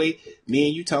same way me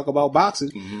and you talk about boxing.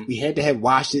 Mm-hmm. We had to have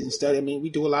watched it and studied. I mean, we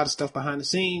do a lot of stuff behind the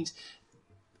scenes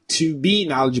to be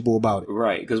knowledgeable about it.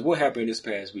 Right. Because what happened this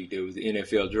past week, there was the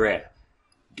NFL draft.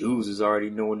 Dudes is already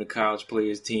knowing the college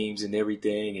players' teams and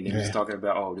everything, and then he's talking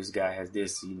about, oh, this guy has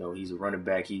this, you know, he's a running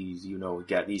back, he's, you know,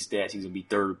 got these stats, he's gonna be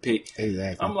third pick.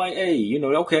 Exactly. I'm like, hey, you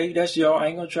know, okay, that's y'all. I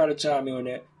ain't gonna try to chime in on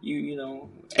that. You know,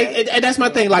 and that's my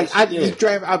thing. Like, this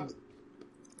draft,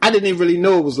 I didn't even really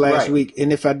know it was last week,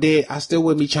 and if I did, I still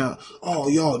wouldn't be chiming. Oh,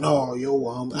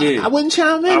 I wouldn't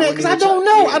chime in because I don't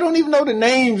know. I don't even know the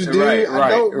names, dude. I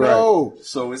don't know.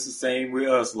 So it's the same with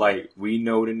us. Like, we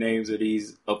know the names of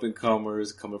these up and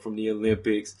comers coming from the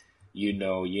Olympics. You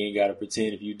know, you ain't got to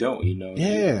pretend if you don't, you know.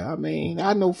 Yeah, I mean,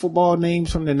 I know football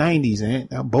names from the 90s,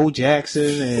 and Bo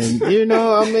Jackson, and, you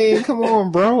know, I mean, come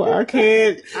on, bro. I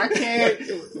can't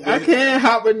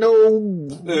hop in no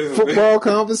football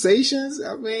conversations.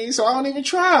 I mean, so I don't even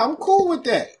try. I'm cool with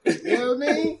that. You know what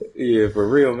I mean? Yeah, for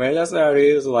real, man. That's how it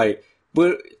is. Like,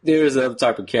 but there's a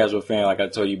type of casual fan, like I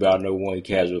told you about, I know one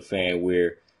casual fan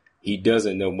where he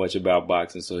doesn't know much about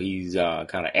boxing, so he's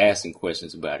kind of asking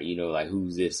questions about it, you know, like,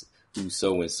 who's this? Who's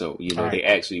so-and-so, you know, they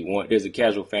actually there's the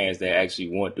casual fans that actually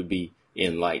want to be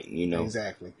enlightened, you know.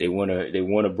 Exactly. They want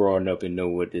to broaden up and know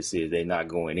what this is. They're not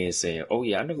going in saying, oh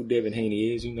yeah, I know who Devin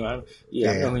Haney is, you know, I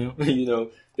know him, you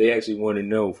know. They actually want to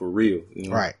know for real, you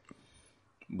know. Right.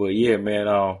 But yeah,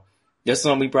 man, that's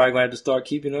something we probably gonna have to start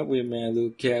keeping up with, man,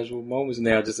 little casual moments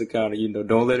now, just to kind of, you know,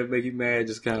 don't let it make you mad,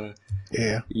 just kind of,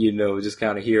 you know, just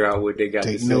kind of hear out what they got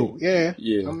to say.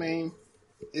 Yeah. I mean,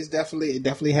 it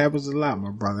definitely happens a lot,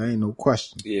 my brother. Ain't no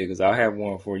question. Yeah, because I'll have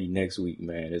one for you next week,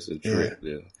 man. It's a trip.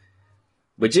 Yeah.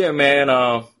 But yeah, man,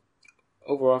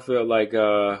 overall I felt like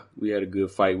we had a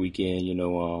good fight weekend. You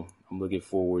know, I'm looking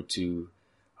forward to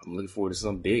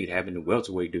something big to happen in the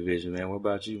welterweight division, man. What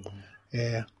about you?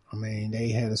 Yeah, I mean, they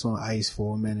had us on ice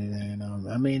for a minute, and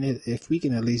I mean, if we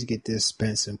can at least get this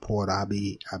Spence and Port, I'll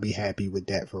be happy with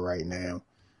that for right now.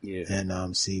 Yeah,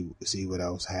 and see what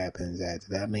else happens after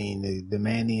that. I mean, the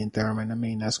Manny and Thurman, I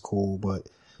mean, that's cool, but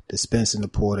the Spence and the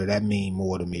Porter, that mean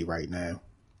more to me right now.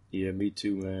 Yeah, me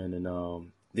too, man.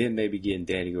 And then maybe getting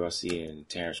Danny Garcia and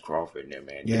Terrence Crawford in there,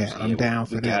 man. Yeah, I'm down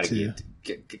for that too.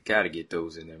 Gotta get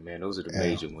those in there, man. Those are the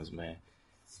major ones, man.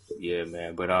 Yeah,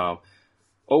 man. But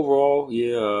overall,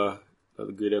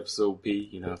 another good episode, P.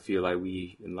 You know, I feel like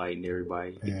we enlightened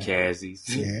everybody, the Kazzies.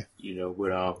 Yeah. You know,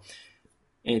 but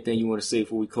anything you want to say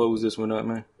before we close this one up,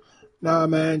 man? Nah,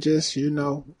 man, just, you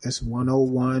know, it's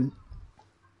 101,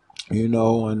 you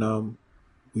know, and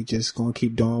we just going to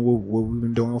keep doing what we've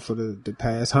been doing for the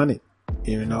past 100.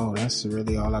 You know, that's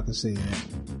really all I can say, man.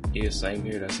 Yeah, same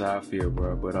here. That's how I feel,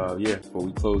 bro. But, before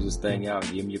we close this thing out,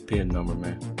 give me your PIN number,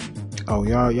 man. Oh,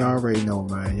 y'all already know,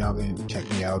 man. Y'all can check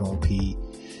me out on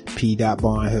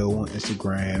P.Barnhill on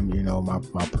Instagram, you know,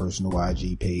 my personal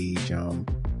IG page,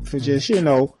 for just, you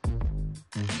know,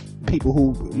 people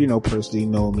who, you know, personally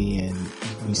know me and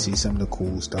you see some of the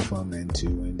cool stuff I'm into,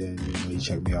 and then, you know, you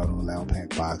check me out on Loud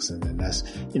Pack Boxing, and that's,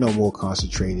 you know, more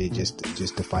concentrated, just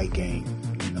the fight game,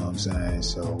 you know what I'm saying?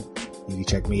 So you can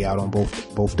check me out on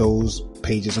both those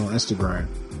pages on Instagram.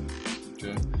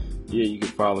 Okay. Yeah, you can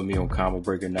follow me on Combo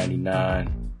Breaker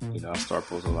 99. You know, I start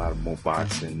posting a lot of more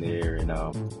boxing there, and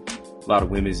a lot of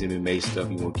women's MMA stuff.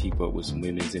 You want to keep up with some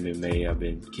women's MMA. I've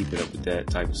been keeping up with that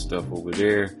type of stuff over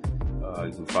there.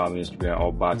 You can follow me on Instagram,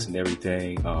 all boxing,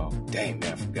 everything. Dang,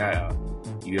 man, I forgot.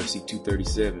 UFC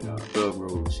 237, Thug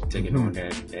Rose, taking on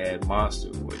that monster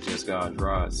with Jessica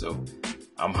Andrade. So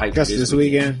I'm hyped. That's this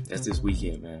weekend? That's this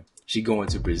weekend, man. She going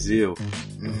to Brazil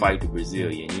and fight the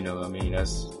Brazilian. You know what I mean?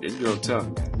 This girl tough,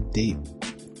 man. Deep.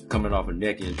 Coming off a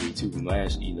neck injury too from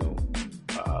last,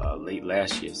 late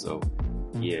last year. So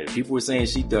yeah, people were saying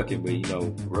she ducking, but you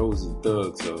know, Rose is a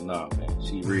thug, so nah, man,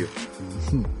 she real.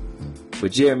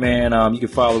 But yeah, man, you can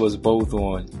follow us both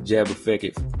on Jab Effect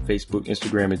at Facebook,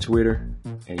 Instagram, and Twitter.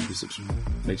 And you can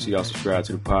make sure y'all subscribe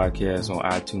to the podcast on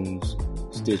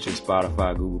iTunes, Stitcher,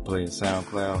 Spotify, Google Play, and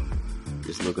SoundCloud.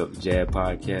 Just look up the Jab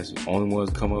Podcast. The only ones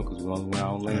come up because we're on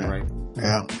our own lane, right?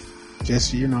 Yeah.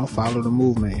 Just, follow the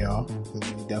movement, y'all.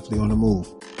 We're definitely on the move.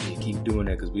 Yeah, keep doing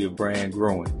that because we a brand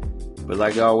growing. But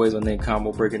like always, on that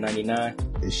Combo Breaker 99.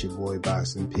 It's your boy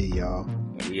Boxing P, y'all.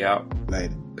 And we out.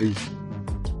 Later. Peace.